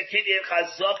makes a kinyan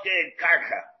chazaka in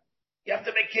karka. You have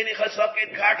to make kinyan chazaka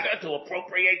in karka to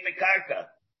appropriate the karka.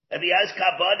 If he has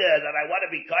kavada that I want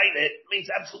to be kind, it means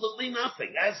absolutely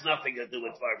nothing. It has nothing to do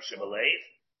with Dvarim Shebalei.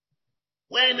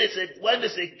 When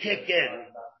does it kick in?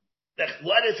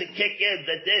 What does it kick in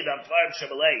that did on Dvarim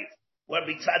Shebalei? Where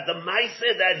beside the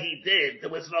Maisa that he did, there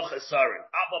was no chesaron.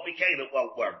 Abba became it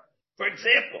won't work. For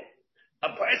example,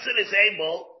 a person is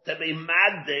able to be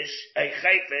magdish a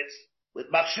chayfetz with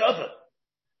machshava.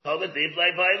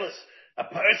 A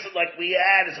person like we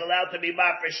had is allowed to be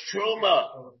mafresh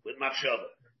truma with machshava.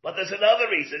 But there's another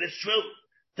reason. It's true.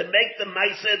 To make the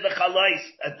Maisa the chalais,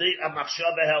 a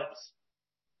machshava helps.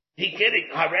 He kidding.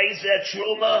 Hareza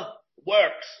truma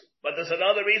works. But there's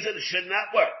another reason it should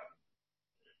not work.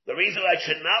 The reason why it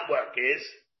should not work is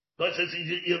because it's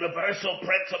a universal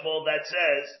principle that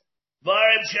says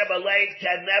Dvarim Shebalei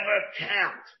can never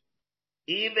count,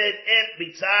 even if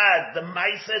beside the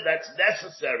Maisa that's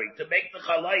necessary to make the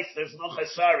Chalais, there's no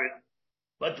Chesaron.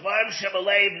 But Dvarim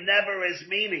Shebalei never is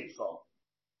meaningful.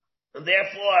 And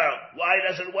therefore, why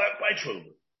does it work by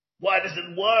Truma? Why does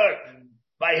it work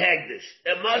by Hegdish?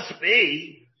 It must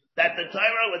be that the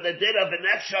Torah with the din of an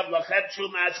Echshav Lachem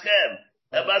Truma Askem,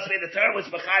 it must be the Torah was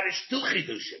Bechadish 2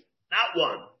 Chidushim, not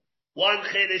one. One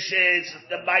Chidush is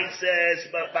the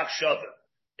Maisa Machshava.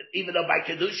 Even though by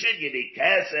Kedushin you need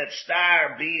Kesef,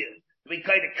 Shtar, be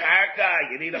kind of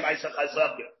Karka, you need a Maisa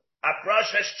Chazaka.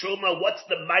 Aproshes truma. What's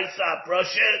the Maisa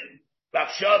Aproshe?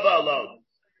 Machshava alone.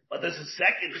 But there's a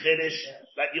second chiddush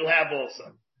that you have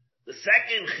also. The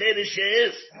second chiddush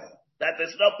is that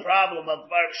there's no problem of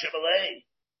Dvarim Shemalei.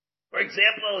 For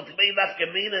example, to be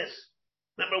nafkaminas.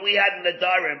 Remember, we had in the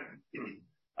Darim,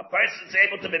 a person's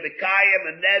able to be Mekayim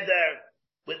and Neder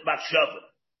with Machshava.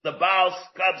 The Baal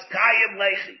comes Kayim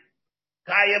Lechi.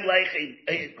 Kayim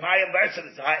Lechi. Kayim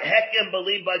versus Hekim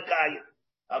believe by Kayim.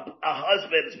 A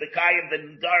husband is Mekayim the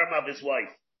Darim of his wife.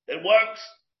 It works.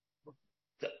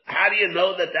 So how do you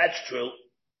know that that's true?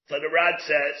 So the Rad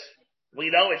says, we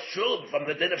know it's true from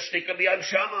the din of Shtika B'Yam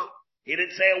Shama. He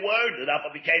didn't say a word. The Napa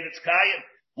became its Kayim.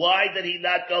 Why did he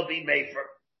not go be Mefer?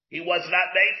 He was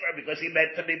not Mefer because he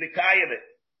meant to be Mekayim it.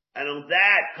 And on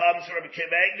that comes Rabbi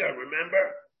Kiveger,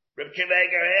 remember? Rabbi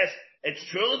Kiveger asked, it's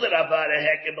true that Avada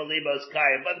Hekim Beliba is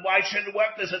Kayim, but why shouldn't it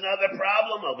work? There's another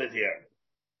problem over here.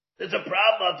 There's a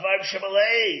problem of Dvarim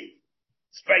Shemalei.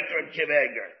 Sprecher and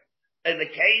Kiveger. In the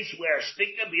case where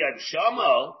Shtika B'Yam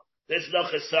Shama, there's no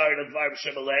Chesar of Dvarim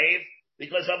Shemalei,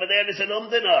 because over there there's an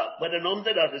umdana. With an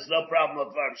umdana, there's no problem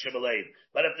of Dvarim Shemalei.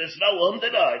 But if there's no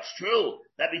umdana, it's true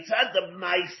that besides the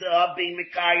Maisa of being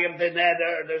Mekayim the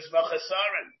Neder, there's no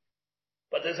Chesaron.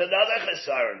 But there's another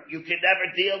Chesaron. You can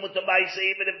never deal with the Maisa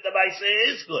even if the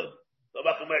Maisa is good.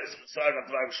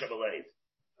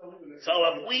 So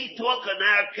if we talk in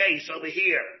our case over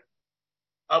here,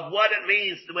 of what it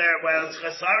means where it's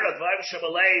Chesaron of Dvarim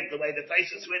Shemalei, the way the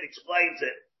Taisus Rid explains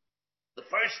it, the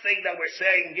first thing that we're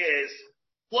saying is,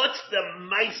 what's the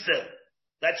Maisa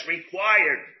that's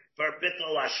required for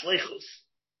Bittul HaShlichus?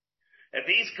 If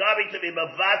he's coming to be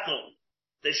Mavatul,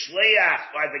 the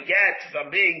Shliach by the get from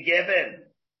being given,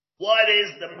 what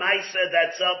is the Maisa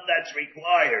that's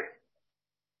required?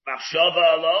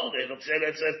 Machshava alone, it'll say that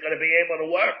it's going to be able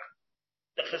to work.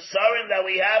 The Chesaron that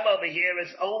we have over here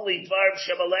is only Dvarim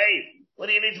Shemalei. What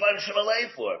do you need Dvarim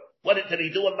Shemalei for? What did he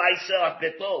do a Maisa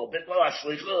Bittul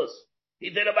HaShlichus? He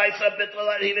did a Maisa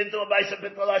Bittul, he didn't do a Maisa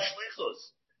Bittul HaShlichus.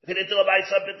 If he didn't do a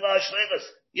Maisa Bittul HaShlichus,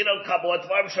 you know, Kabbalah,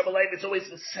 Dvarim Shemalei, it's always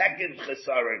the second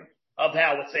Chesaron of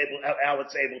how it's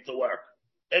able to work.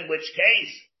 In which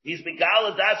case, he's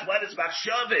Megala, that's what his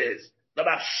Machshava is. The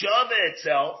Machshava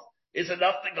itself is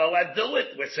enough to go and do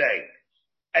it, we're saying.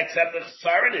 Except the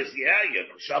Chesaron is, your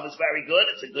Machshava is very good,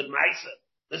 it's a good Maisa.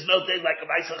 There's no thing like a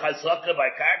Maisa Chazaka by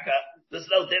Karka. There's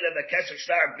no thing in the Kesher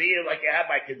Shtar Beer like you have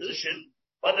by Kedushin.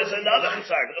 But there's another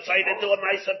Chesaron. That's why you didn't do a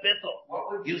Maisa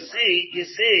Bittul. You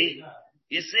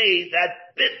see that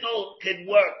Bittul can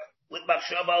work with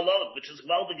Machshava alone, which is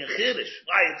welding a Chiddush.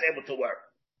 Why it's able to work.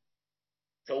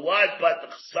 So what? But the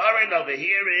Chesaron over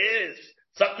here is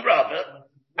Sakrava,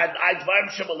 and Dvarim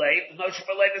Shemalei. No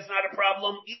Shemalei is not a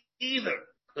problem either,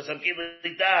 because of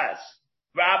Gilui Das.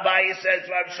 Rabbi says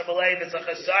Dvarim Shemalei is a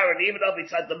Chesaron, even though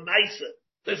it's at the Maisa,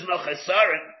 there's no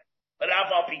Chesaron. But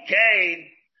Aval Pikain,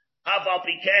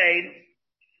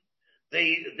 the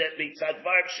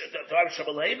Dvarim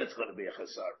Shemalei, it's going to be a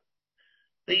Chesaron.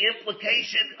 The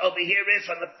implication over here is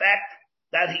from the fact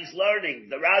that he's learning,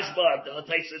 the Rashba, the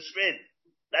Taisus Rid,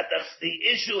 that the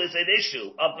issue is an issue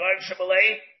of Dvarim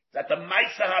Shemalei, that the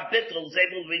Maisa HaBittul is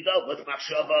able to be done with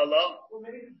Machshava alone.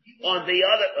 On the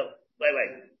other,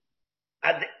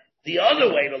 and the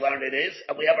other way to learn it is,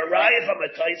 and we have a riot from the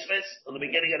Taisus on the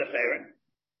beginning of the Pharaoh.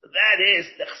 That is,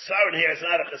 the Chesaron here is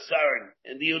not a Chesaron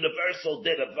in the universal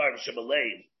din of Dvarim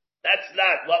Shemalei. That's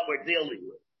not what we're dealing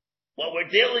with. What we're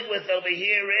dealing with over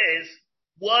here is,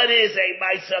 what is a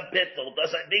Maisa Bittul?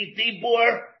 Does it need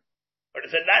Dibur? Or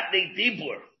does it not need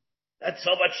Dibur? That's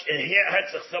so much, here,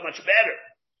 that's so much better.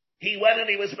 He went and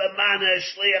he was Mamana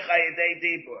Shliach Hayadei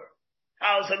Dibur.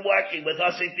 How's it working with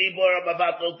Hasi Dibur or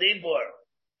Mavatul Dibur?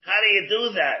 How do you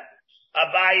do that?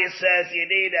 Abaya says you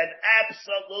need an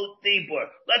absolute Dibur.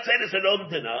 Let's say there's an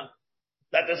Umdana,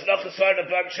 that there's no Chesar of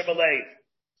Dvarim Shemalei.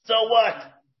 So what?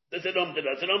 There's an Umdana.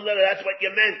 There's an Umdana, that's what you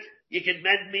meant. You can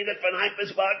mean it for an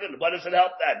Hypers bargain. What does it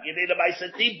help that? You need a Maisa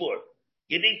Dibur.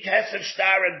 You need Kesef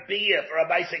Shtar and Bia for a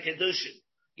Maisa Kedushin.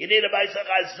 You need a Maisa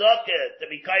Chazaka to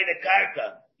be kind of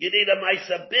Karka. You need a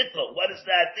Maisa Bittul. What is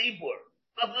that Dibur?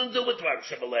 Nothing to do with Dvarim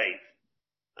Shemalei.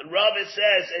 And Rabbi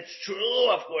says, it's true,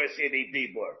 of course, you need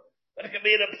Dibur. But it can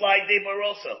be an implied Dibur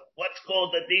also. What's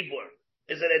called a Dibur?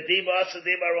 Is it a Dibur, a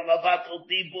Dibur, or a Mavatul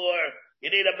Dibur? You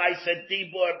need a Maisa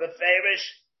Dibur beferish,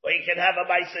 or you can have a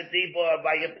Maisa Dibur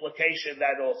by implication,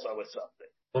 that also is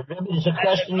something. But Rebbe, there's a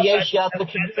question, Yeshad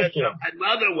L'Kedushin.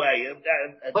 Another way.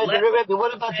 Rebbe,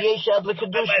 what about Yeshad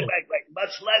L'Kedushin?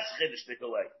 Much less Chiddushnik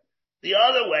away. The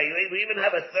other way, we even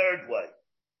have a third way.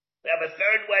 We have a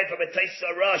third way from a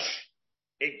Teisa Rosh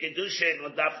in Kedushin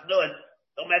or Daf Nun.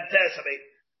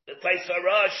 The Teisa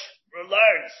Rosh,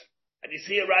 learns, and you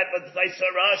see it right by the Taisa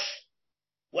Rosh,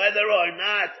 whether or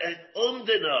not an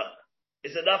umdina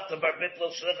is enough to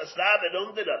bittul shlichus nav and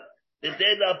umdina, the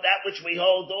din of that which we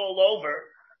hold all over,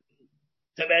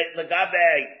 to make the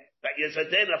gabe, that is a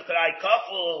din of Trai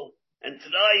Kaful and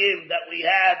Tanaim that we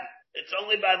have, it's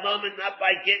only by moment, not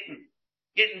by Gittin.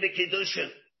 Gittin the Kiddushin.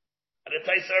 And the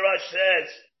Taisa Rosh says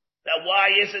that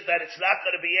why is it that it's not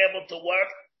going to be able to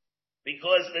work?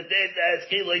 Because the din as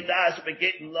Kiloi Das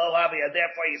Begittin Lo Havi, and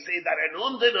therefore you see that an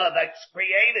umdina that's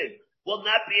created will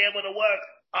not be able to work.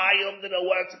 Umdina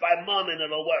works by moment,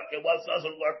 it'll work. It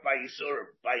doesn't work by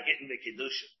Yisurim, by Gittin the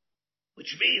Kiddushin.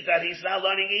 Which means that he's not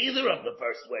learning either of the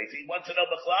first ways. He wants to know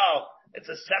B'chlal. It's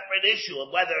a separate issue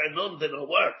of whether an umdina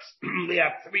works. We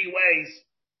have three ways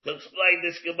to explain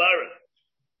this Gemara.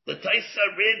 The Taisa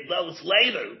Rid goes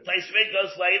later. Taisa Rid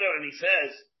goes later and he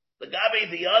says, the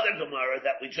Gabi, the other Gemara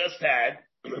that we just had,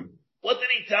 what did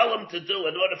he tell him to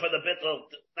do in order for the bittul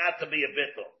not to be a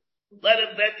bittul? Let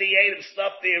the Adam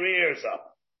stuff their ears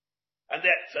up. And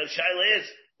that, so Shaila is,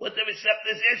 what the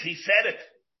receptus is, he said it.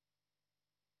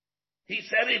 He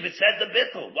said it, he said the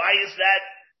bittul. Why is that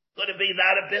going to be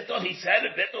not a bittul? He said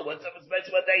a bittul. What's the difference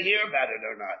whether they hear about it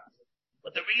or not?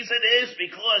 But the reason is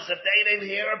because if they didn't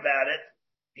hear about it,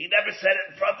 he never said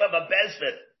it in front of a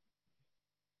bezdin.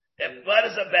 What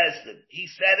is a bezdin? He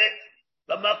said it,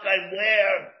 the makai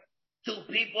where two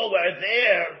people were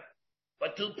there,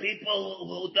 but two people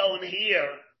who don't hear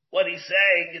what he's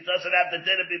saying, it doesn't have the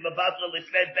din to be mabatul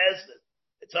lifnei bezdin.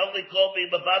 It's only called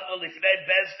be mabatul lifnei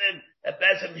bezdin if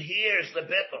bezdin hears the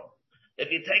bittul.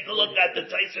 If you take a look at the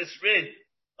Taisus Rid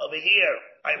over here,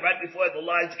 right before the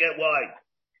lines get wide,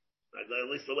 at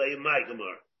least the way in my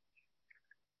Gemara.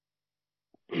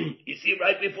 You see,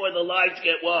 right before the lines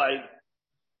get wide,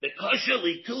 the kosher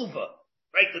lituva,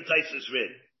 right the Taisus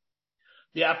Rid.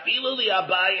 The afilu li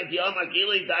Abaye, the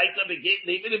Amagili daita begin,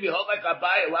 even if you hold like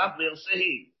Abaye, lav mil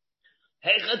sehi.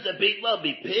 Hechat the bitlo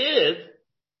be piv,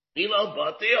 bilo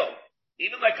batil.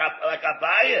 Even like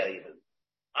Abaye, even.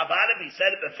 Abada be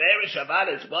said it beferish,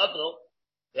 Abada is batil.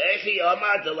 Hechi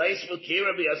Omar delays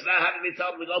Mukira Biasna. How did he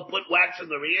tell them to go put wax in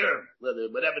their ear?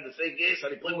 Whatever the thing is, how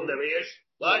they put it in their ears?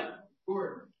 What?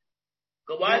 Gourd.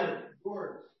 Go what?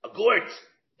 Gourd. A gourd. Gourd.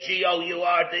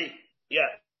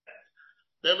 Yeah.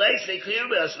 The lacy clear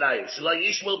Biasna. Shlo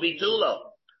Yishmul Bitulo.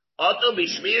 Auto be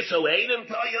Shmir so Adam,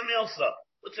 tell you Milsa.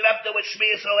 What's it up to with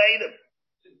Shmir so Adam?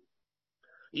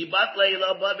 Yibat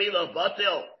Leilo Babilo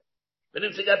Batil. But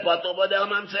if you get Batil, what the hell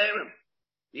am I saying?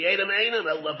 The Adam Ainam,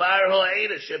 El Lavar Ho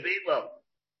Adam, Shabitlo.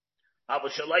 Abu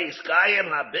Shalai Skayim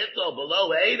Habitlo,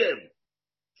 below Adam.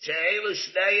 She'elu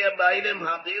Shneyem Adam,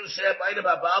 Habdil Sheb Adam,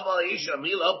 Ababa Isha,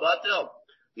 Milo Batil.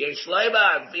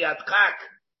 Yeshleba, Viatkak.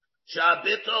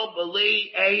 Shabitlo,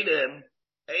 Beli Adam.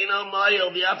 Aino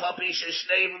Mayel, the Apapisha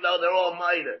Shnei, even though they're all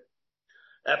Maida.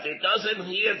 If it doesn't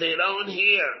hear, they don't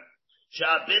hear.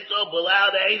 Shabitlo,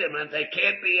 Belad Adam, and they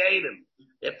can't be Adam.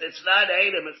 If it's not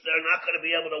Adam, they're not going to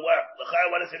be able to work.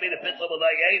 What does it mean? A bittul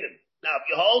without Adam. Now, if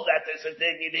you hold that, there's a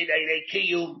thing you need a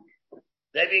kiyum.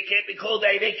 Maybe it can't be called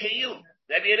a kiyum.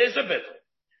 Maybe it is a bittul,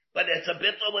 but it's a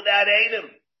bittul without Adam.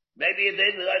 Maybe it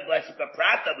is like the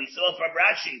prata we saw from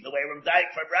Rashi, the way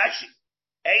Ramdayik from Rashi.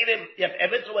 Adam, if a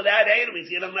bittul without Adam,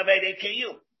 he's going to have a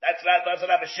kiyum. That's not doesn't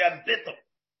have a shem bittul.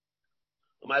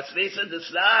 Umasvisa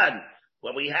Dislan.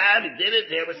 When we had, he did it,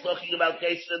 they were talking about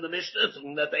cases in the Mishnah,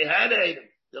 that they had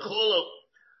the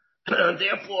chulu.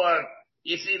 Therefore,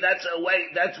 you see, that's a way,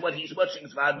 that's what he's watching.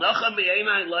 That,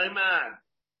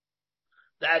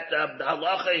 the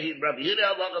halacha, Rabbi Yehuda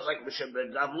halacha is like Moshe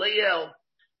ben Gamliel,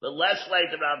 the less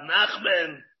like Rav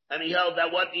Nachman, and he held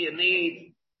that what do you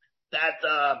need? That,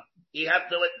 you have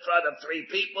to do it in front of three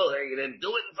people, or you didn't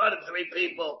do it in front of three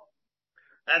people.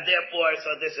 And therefore,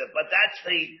 so this is, but that's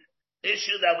the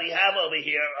issue that we have over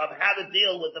here of how to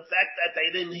deal with the fact that they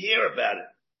didn't hear about it.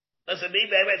 Doesn't mean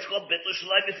maybe it's called bittul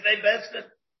shalai b'fnei bezdin.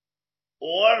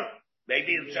 Or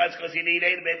maybe it's just because you need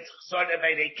maybe it's sort of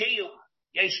a kiyu.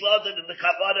 Yesh loaded in the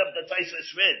kabbalah of the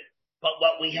Taisus Rid. But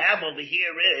what we have over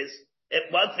here is, if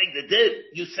one thing to do,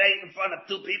 you say it in front of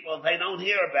two people and they don't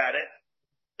hear about it,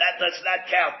 that does not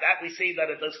count. That we see that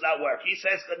it does not work. He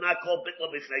says they're not called bittul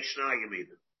b'fnei shnayim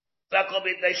either.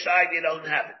 They shine, you don't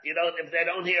have it. You don't, if they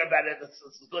don't hear about it, it's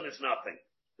as good as nothing.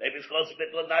 Maybe it's close to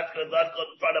it, not good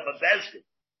in front of a bezdin.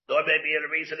 Or maybe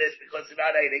the reason is because they're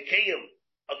not a kiyum.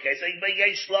 Okay, so you may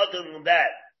get slugging on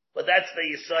that. But that's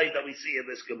the side that we see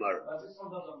in this Gemara.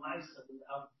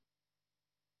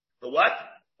 The what?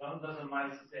 One doesn't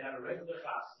mind if they have a regular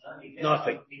class.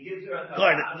 Nothing. He gives you a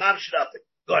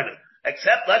nothing.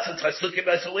 Except let's look at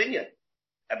Mesoinia.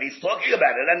 If he's talking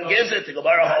about it and gives it to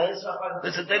Gemara holds,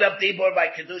 there's a din of dibur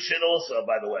by kedushin also,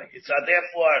 by the way. It's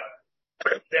therefore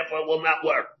it will not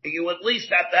work. You at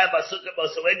least have to have a sukkah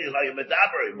mosaleni like a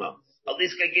medaber imam. At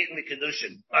least can get in the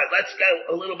kedushin. All right, let's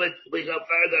go a little bit. We go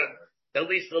further. At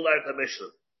least we'll learn the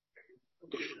Mishnah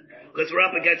because we're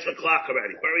up against the clock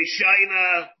already.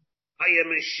 Barishayna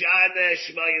hayamishana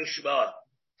shmayu shma.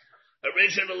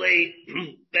 Originally,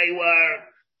 they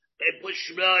put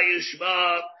shmayu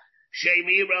shma.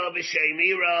 Shemira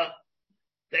v'Shemira,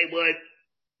 they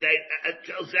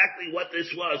exactly what this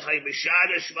was.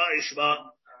 Haymishana Shma Yishma.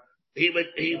 He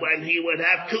would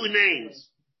have two names.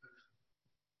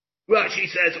 Rashi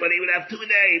says when he would have two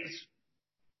names,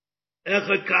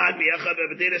 Echad Kadmi, Echad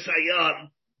B'Bedinas Hayam,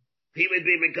 he would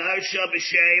be Megarsha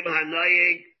B'Shem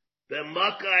Hanayig, the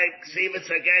Makai Ksivas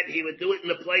again. He would do it in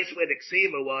the place where the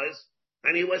Ksiva was,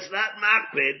 and he was not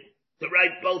makbid to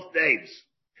write both names.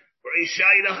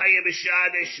 Barishayna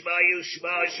hayamishana shmayu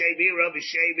shma shemira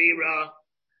v'shemira.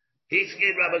 He's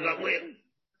skin Rabbi Gamliel.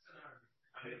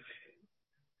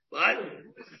 What?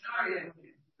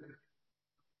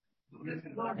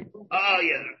 Oh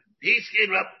yeah. He's skin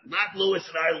Rabbi, not Lewis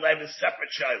and Ireland, have a separate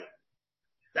shiloh.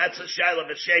 That's a shiloh of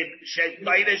a shame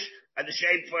Bainish and the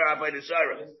shame for Avodah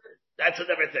Zarah. That's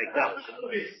another thing. No.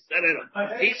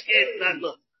 He's skin not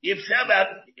Lewis. You've said about,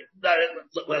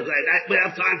 we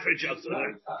have time for jokes.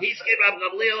 He's given up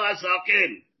Gamliel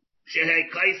Azakin. Shehei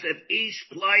Kaisef Ish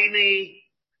Pliny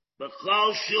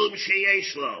B'chal Shum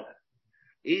Sheyeshlo.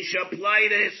 Isha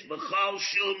Plynus B'chal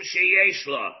Shum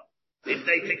Sheyeshlo. If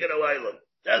they take it away, look.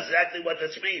 That's exactly what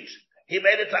this means. He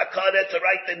made a takana to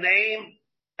write the name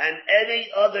and any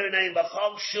other name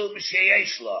B'chal Shum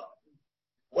Sheyeshlo.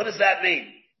 What does that mean?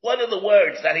 What are the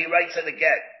words that he writes in the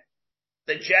get?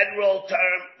 The general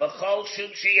term, B'chol Shum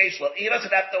Sheyeshlo. He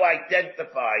doesn't have to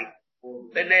identify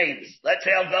the names. Let's say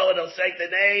he'll go and he'll say the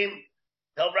name,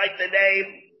 he'll write the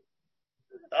name,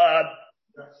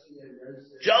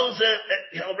 Joseph,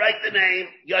 he'll write the name,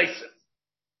 Yosef.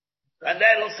 And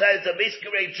then he'll say the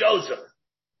Miskere Joseph.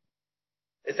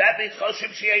 Is that means B'chol Shum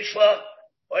Sheyeshlo?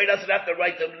 Or he doesn't have to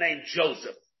write the name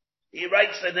Joseph. He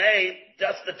writes the name,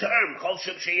 just the term, B'chol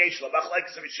Shum Sheyeshlo. Machlek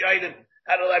S'vishayim,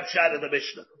 had a left shot of the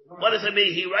Mishnah. What does it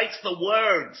mean? He writes the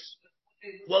words,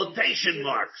 quotation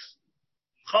marks.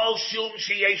 Chol Shum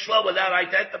Sheyeshlo without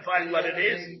identifying what it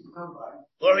is.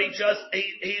 Or he has to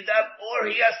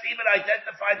even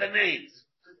identify the names.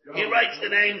 He writes the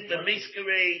names, the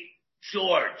Miskere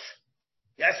George.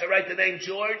 He has to write the name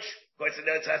George. Of course, it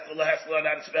has to learn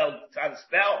how to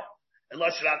spell. And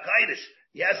Lashon HaKodesh.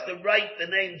 He has to write the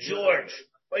name George.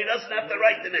 But he doesn't have to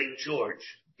write the name George.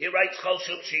 He writes Chol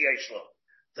Shum Sheyeshlo.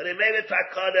 So they made a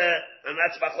takana, and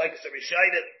that's Machlekes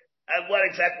Rishayim. And what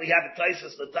exactly happened?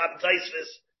 Taisus, the top Taisus,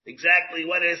 exactly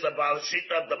what is the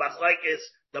Balshita of the Machlekes,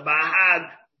 the Bahag,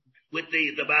 with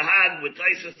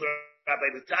Taisus, Rabbi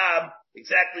Matab,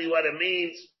 exactly what it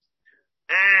means.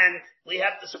 And we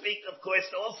have to speak, of course,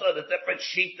 also the different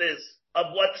shitas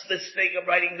of what's this thing of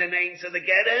writing the names of the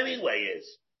get anyway is.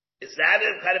 Is that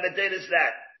it? What kind of a din is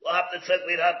that? We'll have to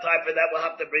we don't have time for that. We'll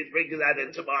have to bring that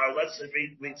in tomorrow. Let's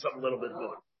read something a little bit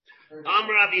more.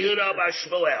 Amar Rabbi Yehuda bar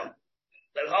Shmuel.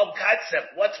 The whole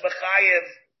concept, what's Mechayev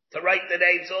to write the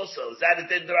names also? Is that a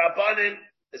din d'Rabbanan?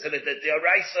 Is it a din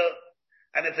d'Oraisa?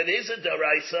 And if it is a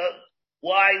d'Oraisa,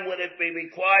 why would it be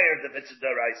required if it's a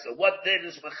d'Oraisa? What din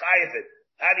is Mechayev it?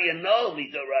 How do you know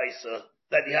d'Oraisa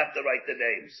that you have to write the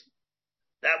names?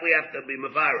 That we have to be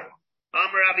Mavara.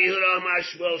 Amar Rabbi Yehuda Amar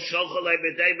Shmuel Shochalei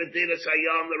B'dei B'dinas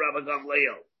Hayam L'Rabbi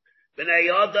Gamliel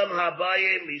B'nei Adam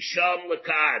Habayim Misham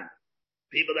L'Kan.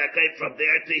 People that came from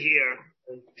there to here.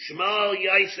 Shmuel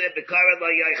Yosef B'Karan La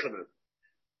Yechanan.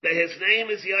 That his name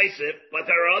is Yosef, but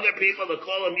there are other people that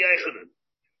call him Yechanan.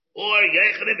 Or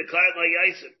Yechanan B'Karan La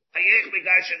Yosef. Hayech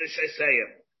B'Gashan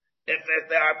Shesayim. If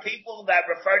there are people that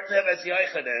refer to him as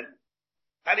Yechanan,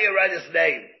 how do you write his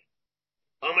name?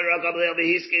 Amar Gamliel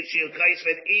V'Hiskin Shil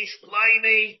Kaisvet Ish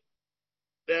Pliny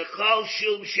B'Chol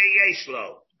Shum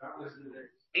Sheyeshlo.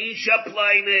 Isha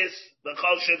Plynus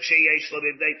B'Chol Shum Sheyeshlo.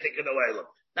 If they take it away.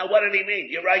 Now what did he mean?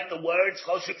 You write the words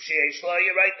Chol Shum Sheyeshlo.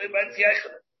 You write the words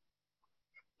Yechanan.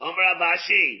 Amar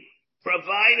Abashi.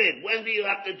 Provided. When do you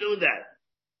have to do that?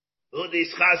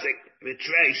 Udis Chazik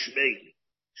B'Trei Shmi.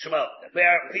 Shmuel.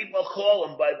 Where people call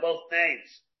him by both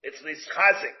names. It's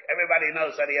Nishchazik. Everybody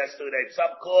knows that he has two names.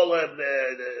 Some call him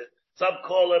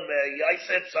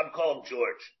Yosef, some call him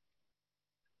George.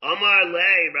 Amar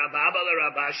Lei, Rabbi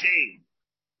Rabashi,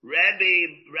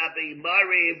 Rabbi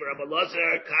Mari, Rabbi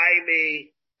Lazar,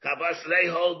 Kaimi, Kabas, they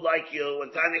hold like you.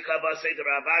 And Tani Kabas say to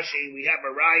Rabashi, we have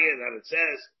a raya that it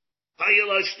says,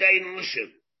 Hayilo Shtein Mushim.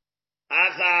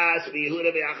 Achas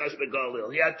v'Yehuda v'achas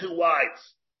v'Galil. He had two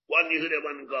wives. One Yehuda,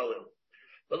 one Galil.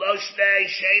 Below Shnei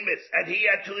Shemitz. And he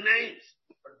had two names.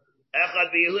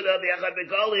 Echad v'Yehuda v'achad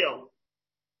v'Galil.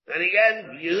 And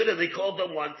again, Yehuda, they called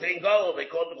them one thing. Galil, they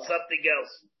called them something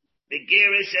else.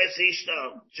 Begirish es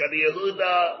Ishto. Shabi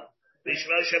Yehuda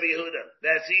v'Shmo Shabi Yehuda.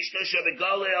 That's Ishto Shabi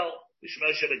Galil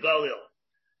v'Shmo Shabi Galil.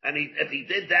 And if he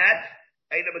did that,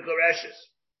 Eina Mekoreshes.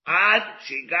 Ad,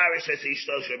 Shigarish es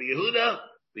Ishto Shabi Yehuda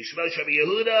v'Shmo Shabi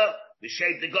Yehuda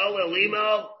v'Shem the Galil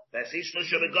Imo. That's Ishto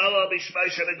Shabi Galil v'Shmo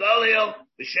Shabi Galil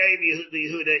v'Shem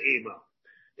Yehuda Imo.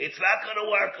 It's not going to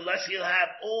work unless you have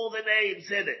all the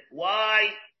names in it.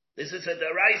 Why? This is a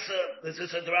deraisa. This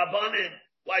is a drabanan.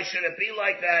 Why should it be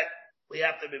like that? We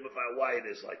have to be before why it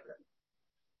is like that.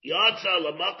 Yatsa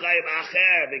l'makayim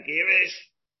acher v'girish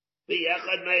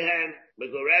v'yechad mehen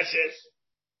v'goreshes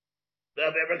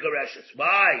v'goreshes.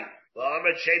 Why?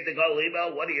 V'amrit shed the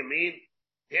golimo. What do you mean?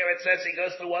 Here it says he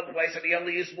goes to one place and he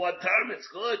only used one term. It's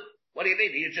good. What do you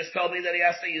mean? You just told me that he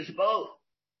has to use both.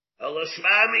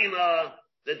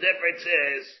 The difference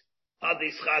is,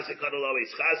 hadis chazik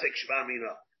adolois chazik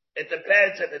shmamina. It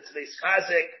depends if it's this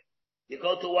chazik. You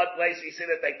go to one place, you see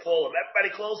that they call him. Everybody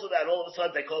calls him that. All of a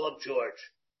sudden, they call him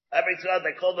George. Every time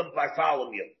they call him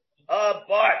Bartholomew. Oh,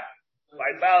 Bart.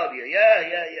 Bartholomew. Yeah.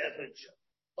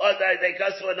 Or they go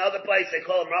to another place, they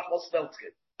call him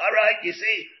Rumpelstiltskin. All right, you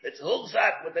see, it's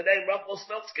Hulzak with the name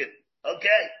Rumpelstiltskin.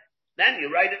 Okay. Then you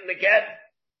write it in the get.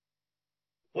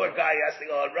 Poor guy has to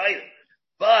go and write it.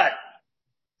 But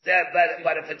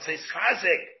if it's his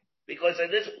chazik, because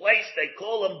in this place they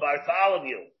call him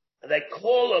Bartholomew, and they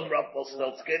call him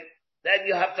Rumpelstiltskin, then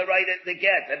you have to write it in the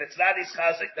get, and it's not his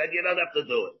chazik, then you don't have to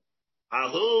do it.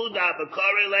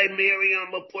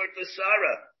 Miriam Mapurta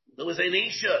Sarah. There was an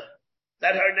Isha,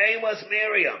 that her name was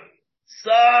Miriam.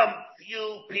 Some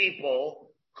few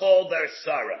people called her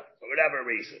Sarah, for whatever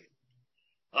reason.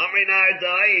 Amrinar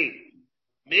Dai,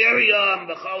 Miriam,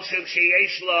 B'chol Shem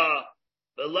Sheyesh La,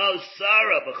 below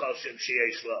Sarah, B'chol Shem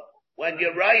Sheyesh La. When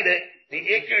you write it, the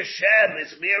Iker Shem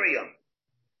is Miriam.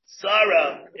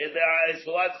 Sarah is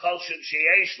what Chol Shem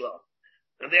Sheyesh La.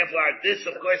 And therefore, this,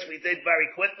 of course, we did very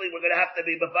quickly. We're going to have to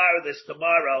be before this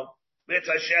tomorrow. Mitz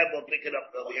Hashem will pick it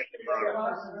up over here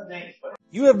tomorrow.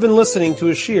 You have been listening to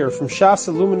a shiur from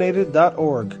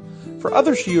shasilluminated.org. For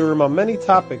other shiurim on many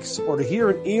topics, or to hear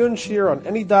an Eon shiur on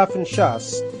any daf in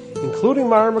Shas, including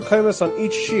Mara Mekaymas on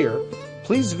each shiur,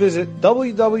 please visit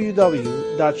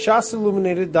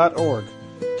www.shasilluminated.org.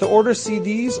 To order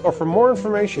CDs or for more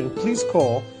information, please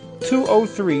call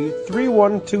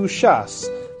 203-312-SHAS.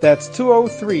 That's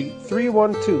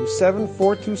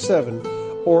 203-312-7427,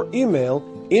 or email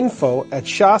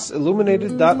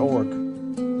info@shasilluminated.org.